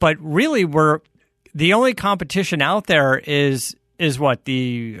 But really, the only competition out there is what,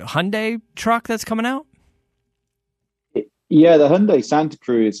 the Hyundai truck that's coming out? Yeah, the Hyundai Santa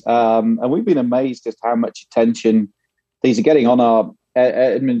Cruz. And we've been amazed at how much attention these are getting on our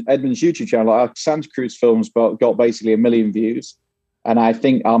Edmund's YouTube channel. Our Santa Cruz films got basically 1 million views. And I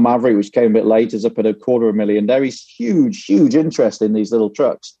think our Maverick, which came a bit late, is up at 250,000. There is huge, huge interest in these little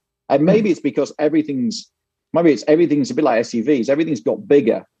trucks. And maybe it's because everything's a bit like SUVs. Everything's got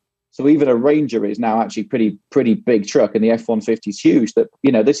bigger. So even a Ranger is now actually pretty big truck, and the F-150 is huge. That,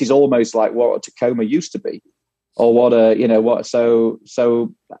 you know, this is almost like what a Tacoma used to be, or what a, you know, what. So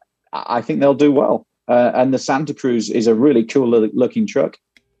I think they'll do well. And the Santa Cruz is a really cool looking truck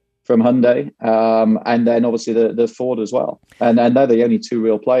from Hyundai, and then obviously the Ford as well. And they're the only two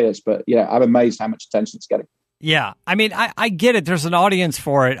real players. But yeah, I'm amazed how much attention it's getting. Yeah, I mean, I get it. There's an audience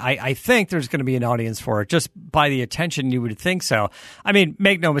for it. I think there's going to be an audience for it. Just by the attention, you would think so. I mean,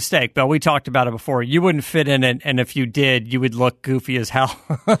 make no mistake, Bill, we talked about it before. You wouldn't fit in it, and if you did, you would look goofy as hell.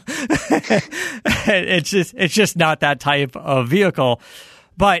 It's just not that type of vehicle.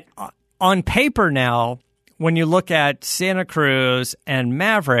 But on paper now, when you look at Santa Cruz and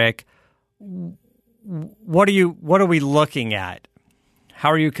Maverick, what are we looking at? How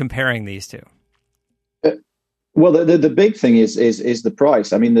are you comparing these two? Well, the big thing is the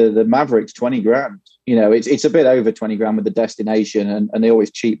price. I mean, the Maverick's $20,000. You know, it's a bit over $20,000 with the destination, and they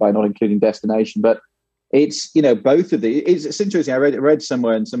always cheat by not including destination. But it's, you know, both of these. It's interesting. I read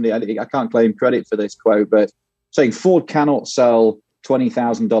somewhere, and somebody, I can't claim credit for this quote, but saying Ford cannot sell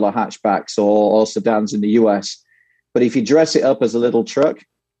 $20,000 hatchbacks or sedans in the US, but if you dress it up as a little truck,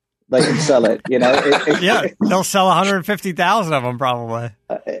 they can sell it. You know, yeah, they'll sell 150,000 of them probably.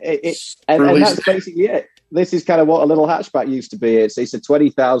 And that's basically it. This is kind of what a little hatchback used to be. It's a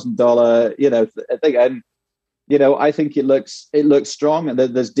 $20,000, you know, thing. And, you know, I think it looks strong, and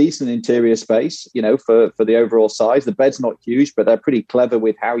there's decent interior space, you know, for the overall size. The bed's not huge, but they're pretty clever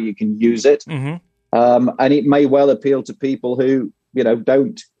with how you can use it. Mm-hmm. And it may well appeal to people who, you know,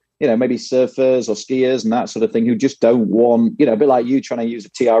 don't, you know, maybe surfers or skiers and that sort of thing, who just don't want, you know, a bit like you trying to use a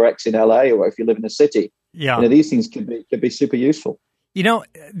TRX in LA, or if you live in a city. Yeah. You know, these things could be super useful. You know,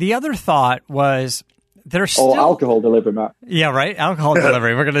 the other thought was, there's still alcohol delivery, Matt. Yeah, right. Alcohol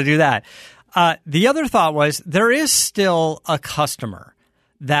delivery. We're going to do that. The other thought was, there is still a customer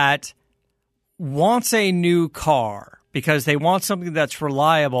that wants a new car because they want something that's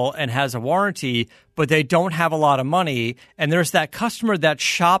reliable and has a warranty, but they don't have a lot of money. And there's that customer that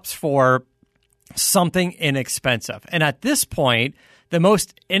shops for something inexpensive. And at this point, the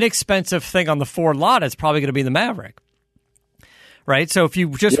most inexpensive thing on the Ford lot is probably going to be the Maverick. Right. So if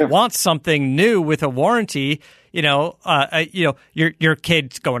you just want something new with a warranty, your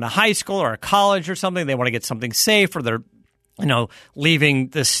kid's going to high school or college or something, they want to get something safe, or they're, leaving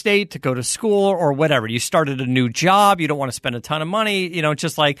the state to go to school or whatever. You started a new job. You don't want to spend a ton of money,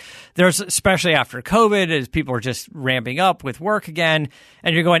 just like there's, especially after COVID, as people are just ramping up with work again,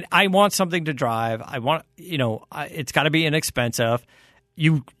 and you're going, I want something to drive. I want, it's got to be inexpensive.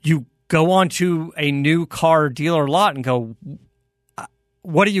 You go onto a new car dealer lot and go,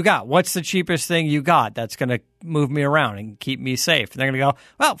 what do you got? What's the cheapest thing you got that's going to move me around and keep me safe? And they're going to go,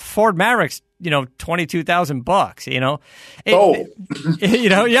 well, Ford Maverick's,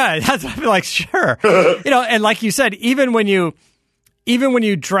 $22,000, yeah, that's, I'd be like, sure. And like you said, even when you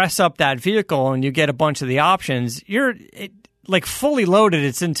dress up that vehicle and you get a bunch of the options, like fully loaded,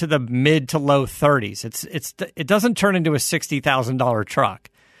 it's into the mid to low 30s. It doesn't turn into a $60,000 truck.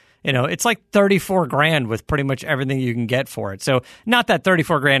 It's like $34,000 with pretty much everything you can get for it. So not that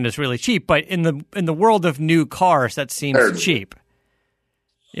 $34,000 is really cheap, but in the world of new cars, that seems cheap.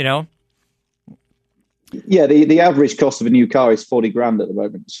 Yeah, the average cost of a new car is $40,000 at the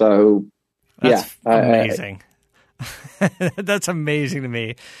moment. So that's amazing. That's amazing to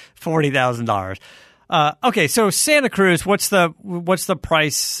me. $40,000. Okay, so Santa Cruz, what's the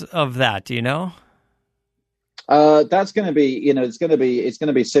price of that? Do you know? That's going to be, it's going to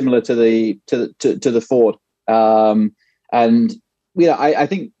be similar to the Ford, and I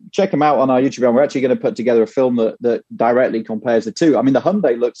think check them out on our YouTube channel. We're actually going to put together a film that directly compares the two. I mean, the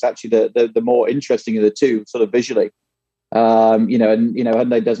Hyundai looks actually the more interesting of the two, sort of visually.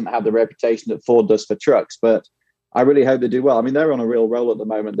 Hyundai doesn't have the reputation that Ford does for trucks, but I really hope they do well. I mean, they're on a real roll at the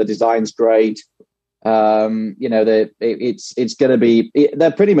moment. The design's great. It's going to be.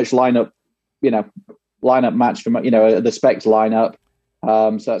 They're pretty much lineup match from the specs lineup.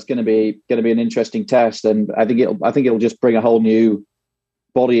 So it's going to be an interesting test, and I think it'll just bring a whole new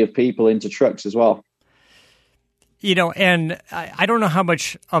body of people into trucks as well. And I don't know how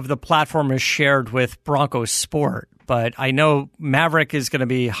much of the platform is shared with Bronco Sport, but I know Maverick is going to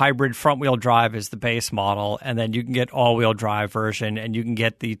be hybrid front-wheel drive as the base model, and then you can get all-wheel drive version, and you can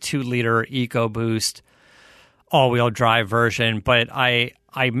get the 2-liter EcoBoost all-wheel drive version. But I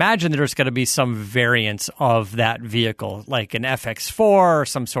imagine there's going to be some variants of that vehicle, like an FX4 or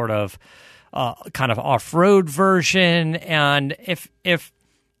some sort of kind of off-road version. And if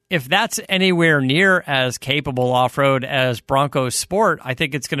that's anywhere near as capable off-road as Bronco Sport, I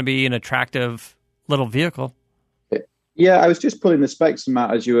think it's going to be an attractive little vehicle. Yeah, I was just pulling the specs,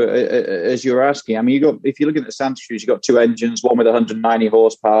 Matt, as you were asking. I mean, if you're looking at the Santa Cruz, you've got two engines, one with 190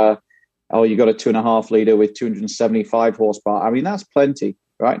 horsepower, or you got a 2.5 litre with 275 horsepower. I mean, that's plenty,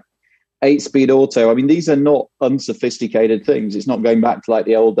 right? 8-speed auto. I mean, these are not unsophisticated things. It's not going back to like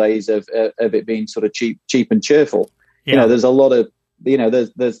the old days of it being sort of cheap and cheerful. Yeah. There's a lot of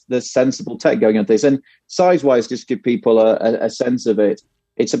there's sensible tech going on this, and size-wise, just give people a sense of it.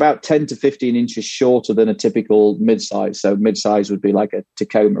 It's about 10 to 15 inches shorter than a typical midsize. So midsize would be like a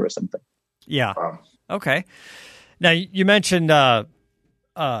Tacoma or something. Yeah. Okay. Now you mentioned Hyundai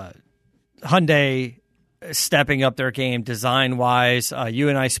stepping up their game design-wise. You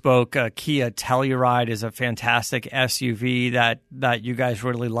and I spoke. Kia Telluride is a fantastic SUV that you guys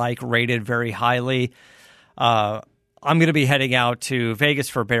really like, rated very highly. I'm going to be heading out to Vegas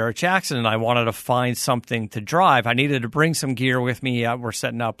for Barrett-Jackson, and I wanted to find something to drive. I needed to bring some gear with me. We're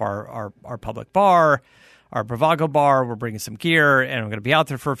setting up our public bar, our Bravago bar. We're bringing some gear, and I'm going to be out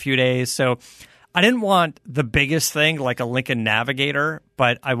there for a few days. So I didn't want the biggest thing like a Lincoln Navigator,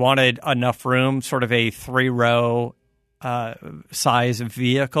 but I wanted enough room, sort of a 3-row size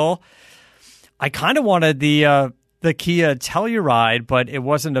vehicle. I kind of wanted the Kia Telluride, but it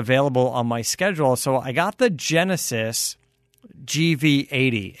wasn't available on my schedule. So I got the Genesis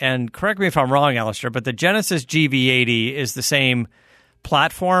GV80. And correct me if I'm wrong, Alistair, but the Genesis GV80 is the same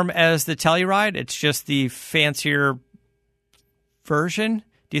platform as the Telluride. It's just the fancier version.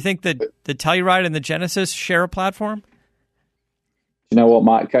 Do you think that the Telluride and the Genesis share a platform? You know what,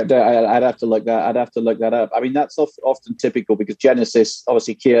 Mike? I'd have to look that. I'd have to look that up. I mean, that's often typical because Genesis,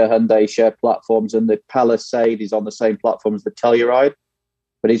 obviously, Kia, Hyundai share platforms, and the Palisade is on the same platform as the Telluride.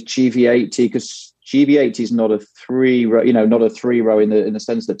 But it's GV80 because GV80 is not a 3-row, not a 3-row in the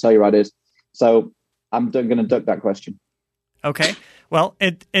sense that Telluride is. So I'm going to duck that question. Okay. Well,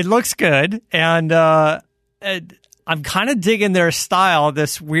 it looks good, and I'm kind of digging their style.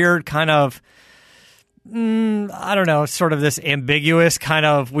 This weird kind of. I don't know, sort of this ambiguous kind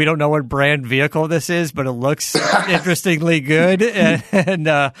of, we don't know what brand vehicle this is, but it looks interestingly good. And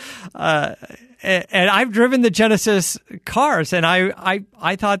I've driven the Genesis cars, and I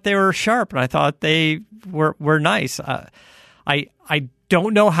thought they were sharp, and I thought they were nice. I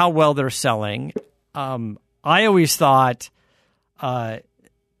don't know how well they're selling. I always thought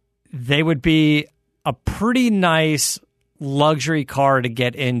they would be a pretty nice luxury car to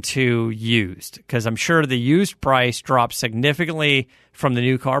get into used, because I'm sure the used price drops significantly from the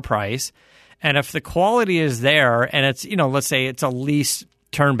new car price. And if the quality is there and it's, let's say it's a lease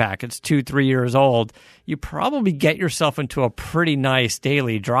turnback, it's 2-3 years old, you probably get yourself into a pretty nice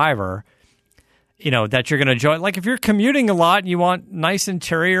daily driver, that you're going to enjoy. Like if you're commuting a lot and you want nice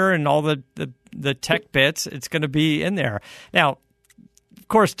interior and all the tech bits, it's going to be in there. Now, of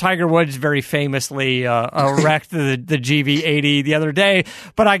course, Tiger Woods very famously wrecked the GV80 the other day.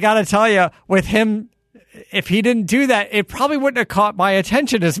 But I got to tell you, with him, if he didn't do that, it probably wouldn't have caught my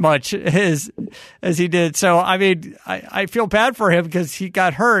attention as much as he did. So, I mean, I feel bad for him because he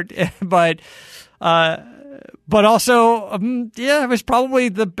got hurt. But also, it was probably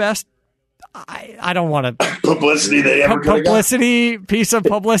the best. I don't want to publicity they ever piece of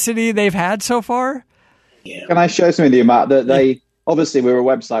publicity they've had so far. Yeah. Can I show something to you, Matt? That they. Obviously, we're a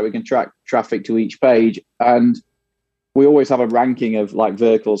website. We can track traffic to each page, and we always have a ranking of like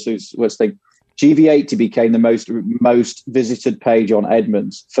vehicles. GV80 became the most visited page on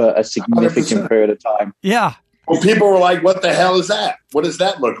Edmunds for a significant 100%. Period of time. Yeah. Well, people were like, "What the hell is that? What does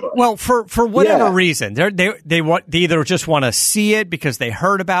that look like?" Well, for whatever reason, they either just want to see it because they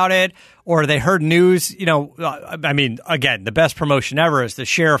heard about it, or they heard news. I mean, again, the best promotion ever is the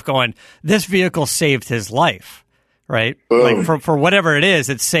sheriff going, "This vehicle saved his life." Right? Like for whatever it is,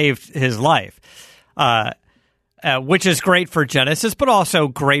 it saved his life, which is great for Genesis, but also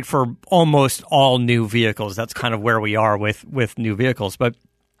great for almost all new vehicles. That's kind of where we are with new vehicles. But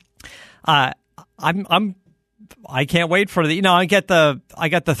I can't wait for the, I got the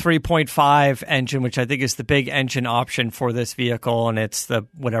 3.5 engine, which I think is the big engine option for this vehicle, and it's the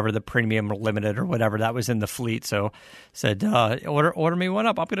premium limited or whatever that was in the fleet. So said order me one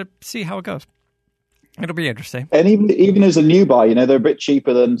up. I'm going to see how it goes. It'll be interesting. And even as a new buy, they're a bit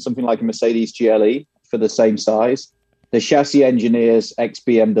cheaper than something like a Mercedes GLE for the same size. The chassis engineers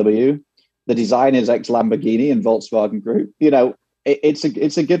ex-BMW, the designers ex-Lamborghini and Volkswagen Group.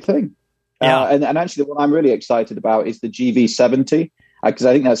 It's a good thing. Yeah. And actually, what I'm really excited about is the GV70, because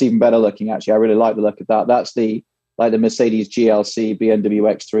I think that's even better looking. Actually, I really like the look of that. That's the Mercedes GLC BMW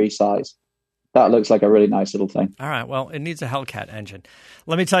X3 size. that looks like a really nice little thing. All right. Well, it needs a Hellcat engine.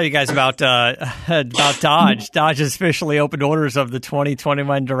 Let me tell you guys about Dodge. Dodge has officially opened orders of the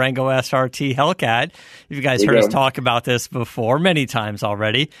 2021 Durango SRT Hellcat. You guys heard us talk about this before many times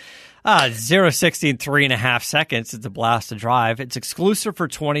already. 0-60 in 3.5 seconds. It's a blast to drive. It's exclusive for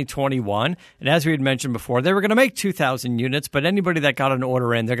 2021. And as we had mentioned before, they were going to make 2,000 units, but anybody that got an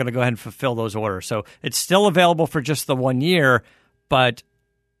order in, they're going to go ahead and fulfill those orders. So it's still available for just the 1 year, but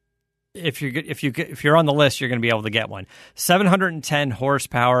if you're on the list, you're going to be able to get one. 710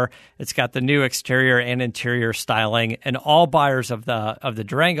 horsepower. It's got the new exterior and interior styling, and all buyers of the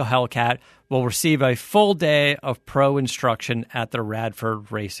Durango Hellcat will receive a full day of pro instruction at the Radford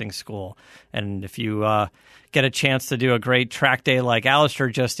Racing School. And if you get a chance to do a great track day like Alistair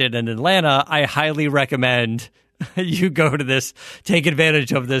just did in Atlanta, I highly recommend you go to this, take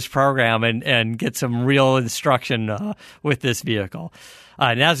advantage of this program, and get some real instruction with this vehicle.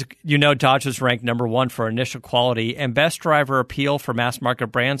 And as you know, Dodge was ranked number 1 for initial quality and best driver appeal for mass market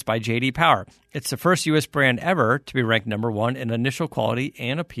brands by J.D. Power. It's the first U.S. brand ever to be ranked number 1 in initial quality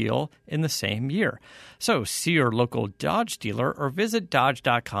and appeal in the same year. So see your local Dodge dealer or visit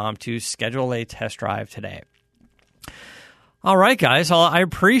Dodge.com to schedule a test drive today. All right, guys. Well, I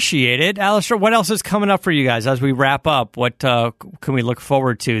appreciate it. Alistair, what else is coming up for you guys as we wrap up? What can we look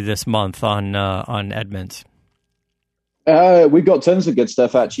forward to this month on Edmunds? We've got tons of good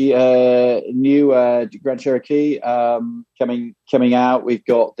stuff, actually. New Grand Cherokee coming out. We've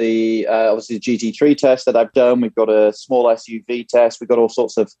got the obviously the GT3 test that I've done. We've got a small SUV test. We've got all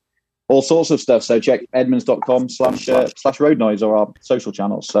sorts of stuff. So check edmunds.com/road noise or our social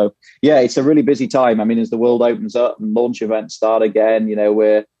channels. So yeah, it's a really busy time. I mean, as the world opens up and launch events start again, you know,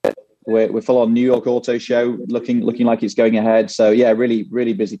 we're full on New York Auto Show, looking like it's going ahead. So yeah, really,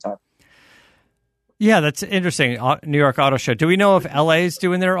 really busy time. Yeah, that's interesting. New York Auto Show. Do we know if LA is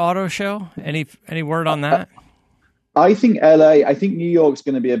doing their auto show? Any word on that? I think New York's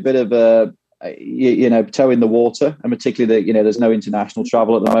going to be a bit of a toe in the water, and particularly that there's no international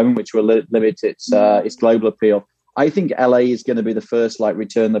travel at the moment, which will limit its global appeal. I think LA is going to be the first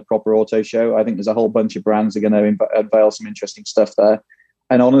return the proper auto show. I think there's a whole bunch of brands that are going to unveil some interesting stuff there.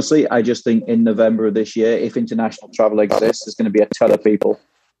 And honestly, I just think in November of this year, if international travel exists, there's going to be a ton of people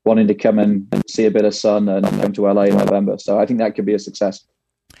wanting to come and see a bit of sun and come to LA in November. So I think that could be a success.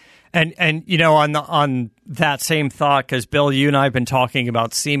 And on that same thought, because Bill, you and I have been talking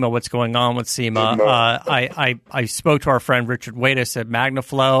about SEMA, what's going on with SEMA. I spoke to our friend Richard Wadis at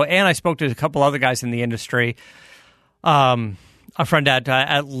MagnaFlow, and I spoke to a couple other guys in the industry. A friend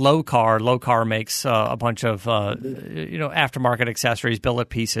at Low Car. Low Car makes a bunch of aftermarket accessories, billet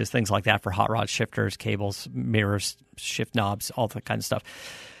pieces, things like that for hot rod shifters, cables, mirrors, shift knobs, all that kind of stuff.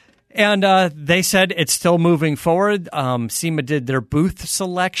 And they said it's still moving forward. SEMA did their booth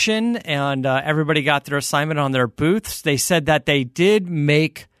selection, and everybody got their assignment on their booths. They said that they did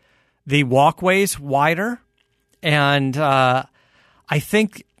make the walkways wider, and I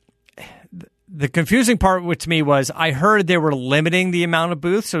think the confusing part to me was I heard they were limiting the amount of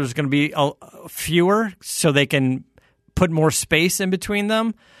booths, so there's going to be fewer so they can put more space in between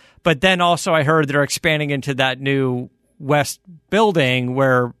them. But then also I heard they're expanding into that new West building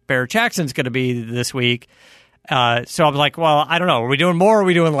where Barrett Jackson's going to be this week. So I was like, well, I don't know. Are we doing more or are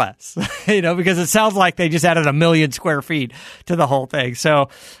we doing less? Because it sounds like they just added 1 million square feet to the whole thing. So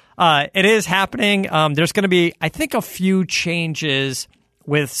it is happening. There's going to be, I think, a few changes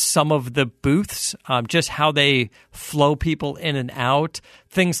with some of the booths, just how they flow people in and out.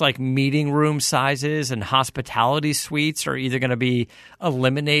 Things like meeting room sizes and hospitality suites are either going to be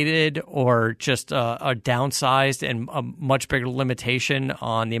eliminated or just downsized, and a much bigger limitation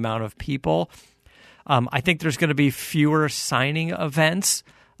on the amount of people. I think there's going to be fewer signing events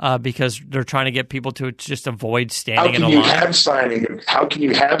because they're trying to get people to just avoid standing in a line. How can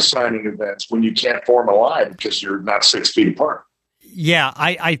you have signing events when you can't form a line because you're not 6 feet apart? Yeah,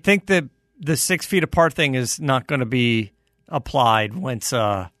 I think that the 6 feet apart thing is not going to be applied once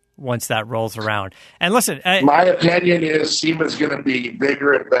that rolls around. And listen, my opinion is SEMA's going to be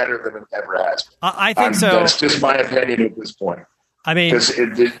bigger and better than it ever has been. I think so. That's just my opinion at this point. I mean, because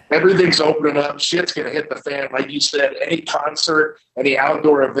everything's opening up. Shit's going to hit the fan. Like you said, any concert, any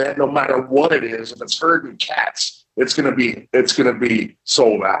outdoor event, no matter what it is, if it's herding cats, it's going to be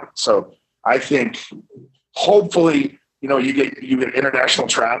sold out. So I think hopefully, you get international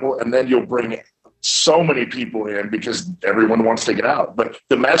travel, and then you'll bring so many people in because everyone wants to get out. But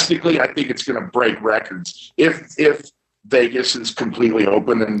domestically, I think it's going to break records if Vegas is completely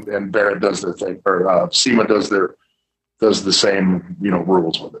open and Barrett does their thing, or SEMA does the same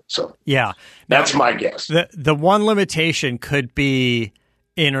rules with it. So yeah, that's my guess. The one limitation could be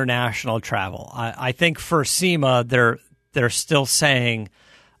international travel. I think for SEMA, they're still saying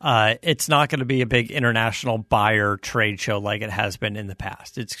it's not going to be a big international buyer trade show like it has been in the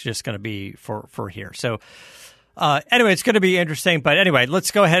past. It's just going to be for here. So anyway, it's going to be interesting. But anyway,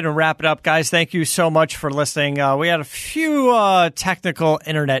 let's go ahead and wrap it up, guys. Thank you so much for listening. We had a few technical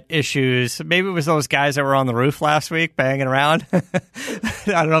internet issues. Maybe it was those guys that were on the roof last week banging around. I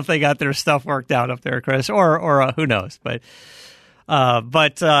don't know if they got their stuff worked out up there, Chris, or who knows. But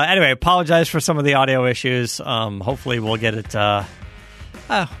anyway, apologize for some of the audio issues. Hopefully we'll get it.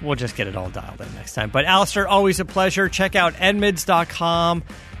 We'll just get it all dialed in next time. But Alistair, always a pleasure. Check out Edmunds.com.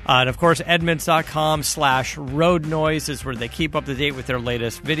 And of course, Edmunds.com/road noise is where they keep up to date with their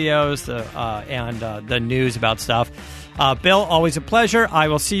latest videos and the news about stuff. Bill, always a pleasure. I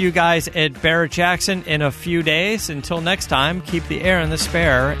will see you guys at Barrett Jackson in a few days. Until next time, keep the air in the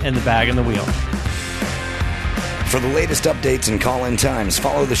spare and the bag in the wheel. For the latest updates and call-in times,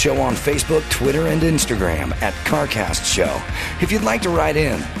 follow the show on Facebook, Twitter, and Instagram at CarCast Show. If you'd like to write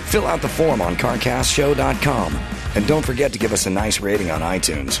in, fill out the form on CarCastShow.com. And don't forget to give us a nice rating on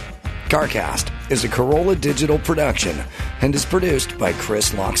iTunes. CarCast is a Corolla Digital production and is produced by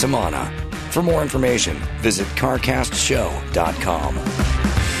Chris Loxamana. For more information, visit CarCastShow.com.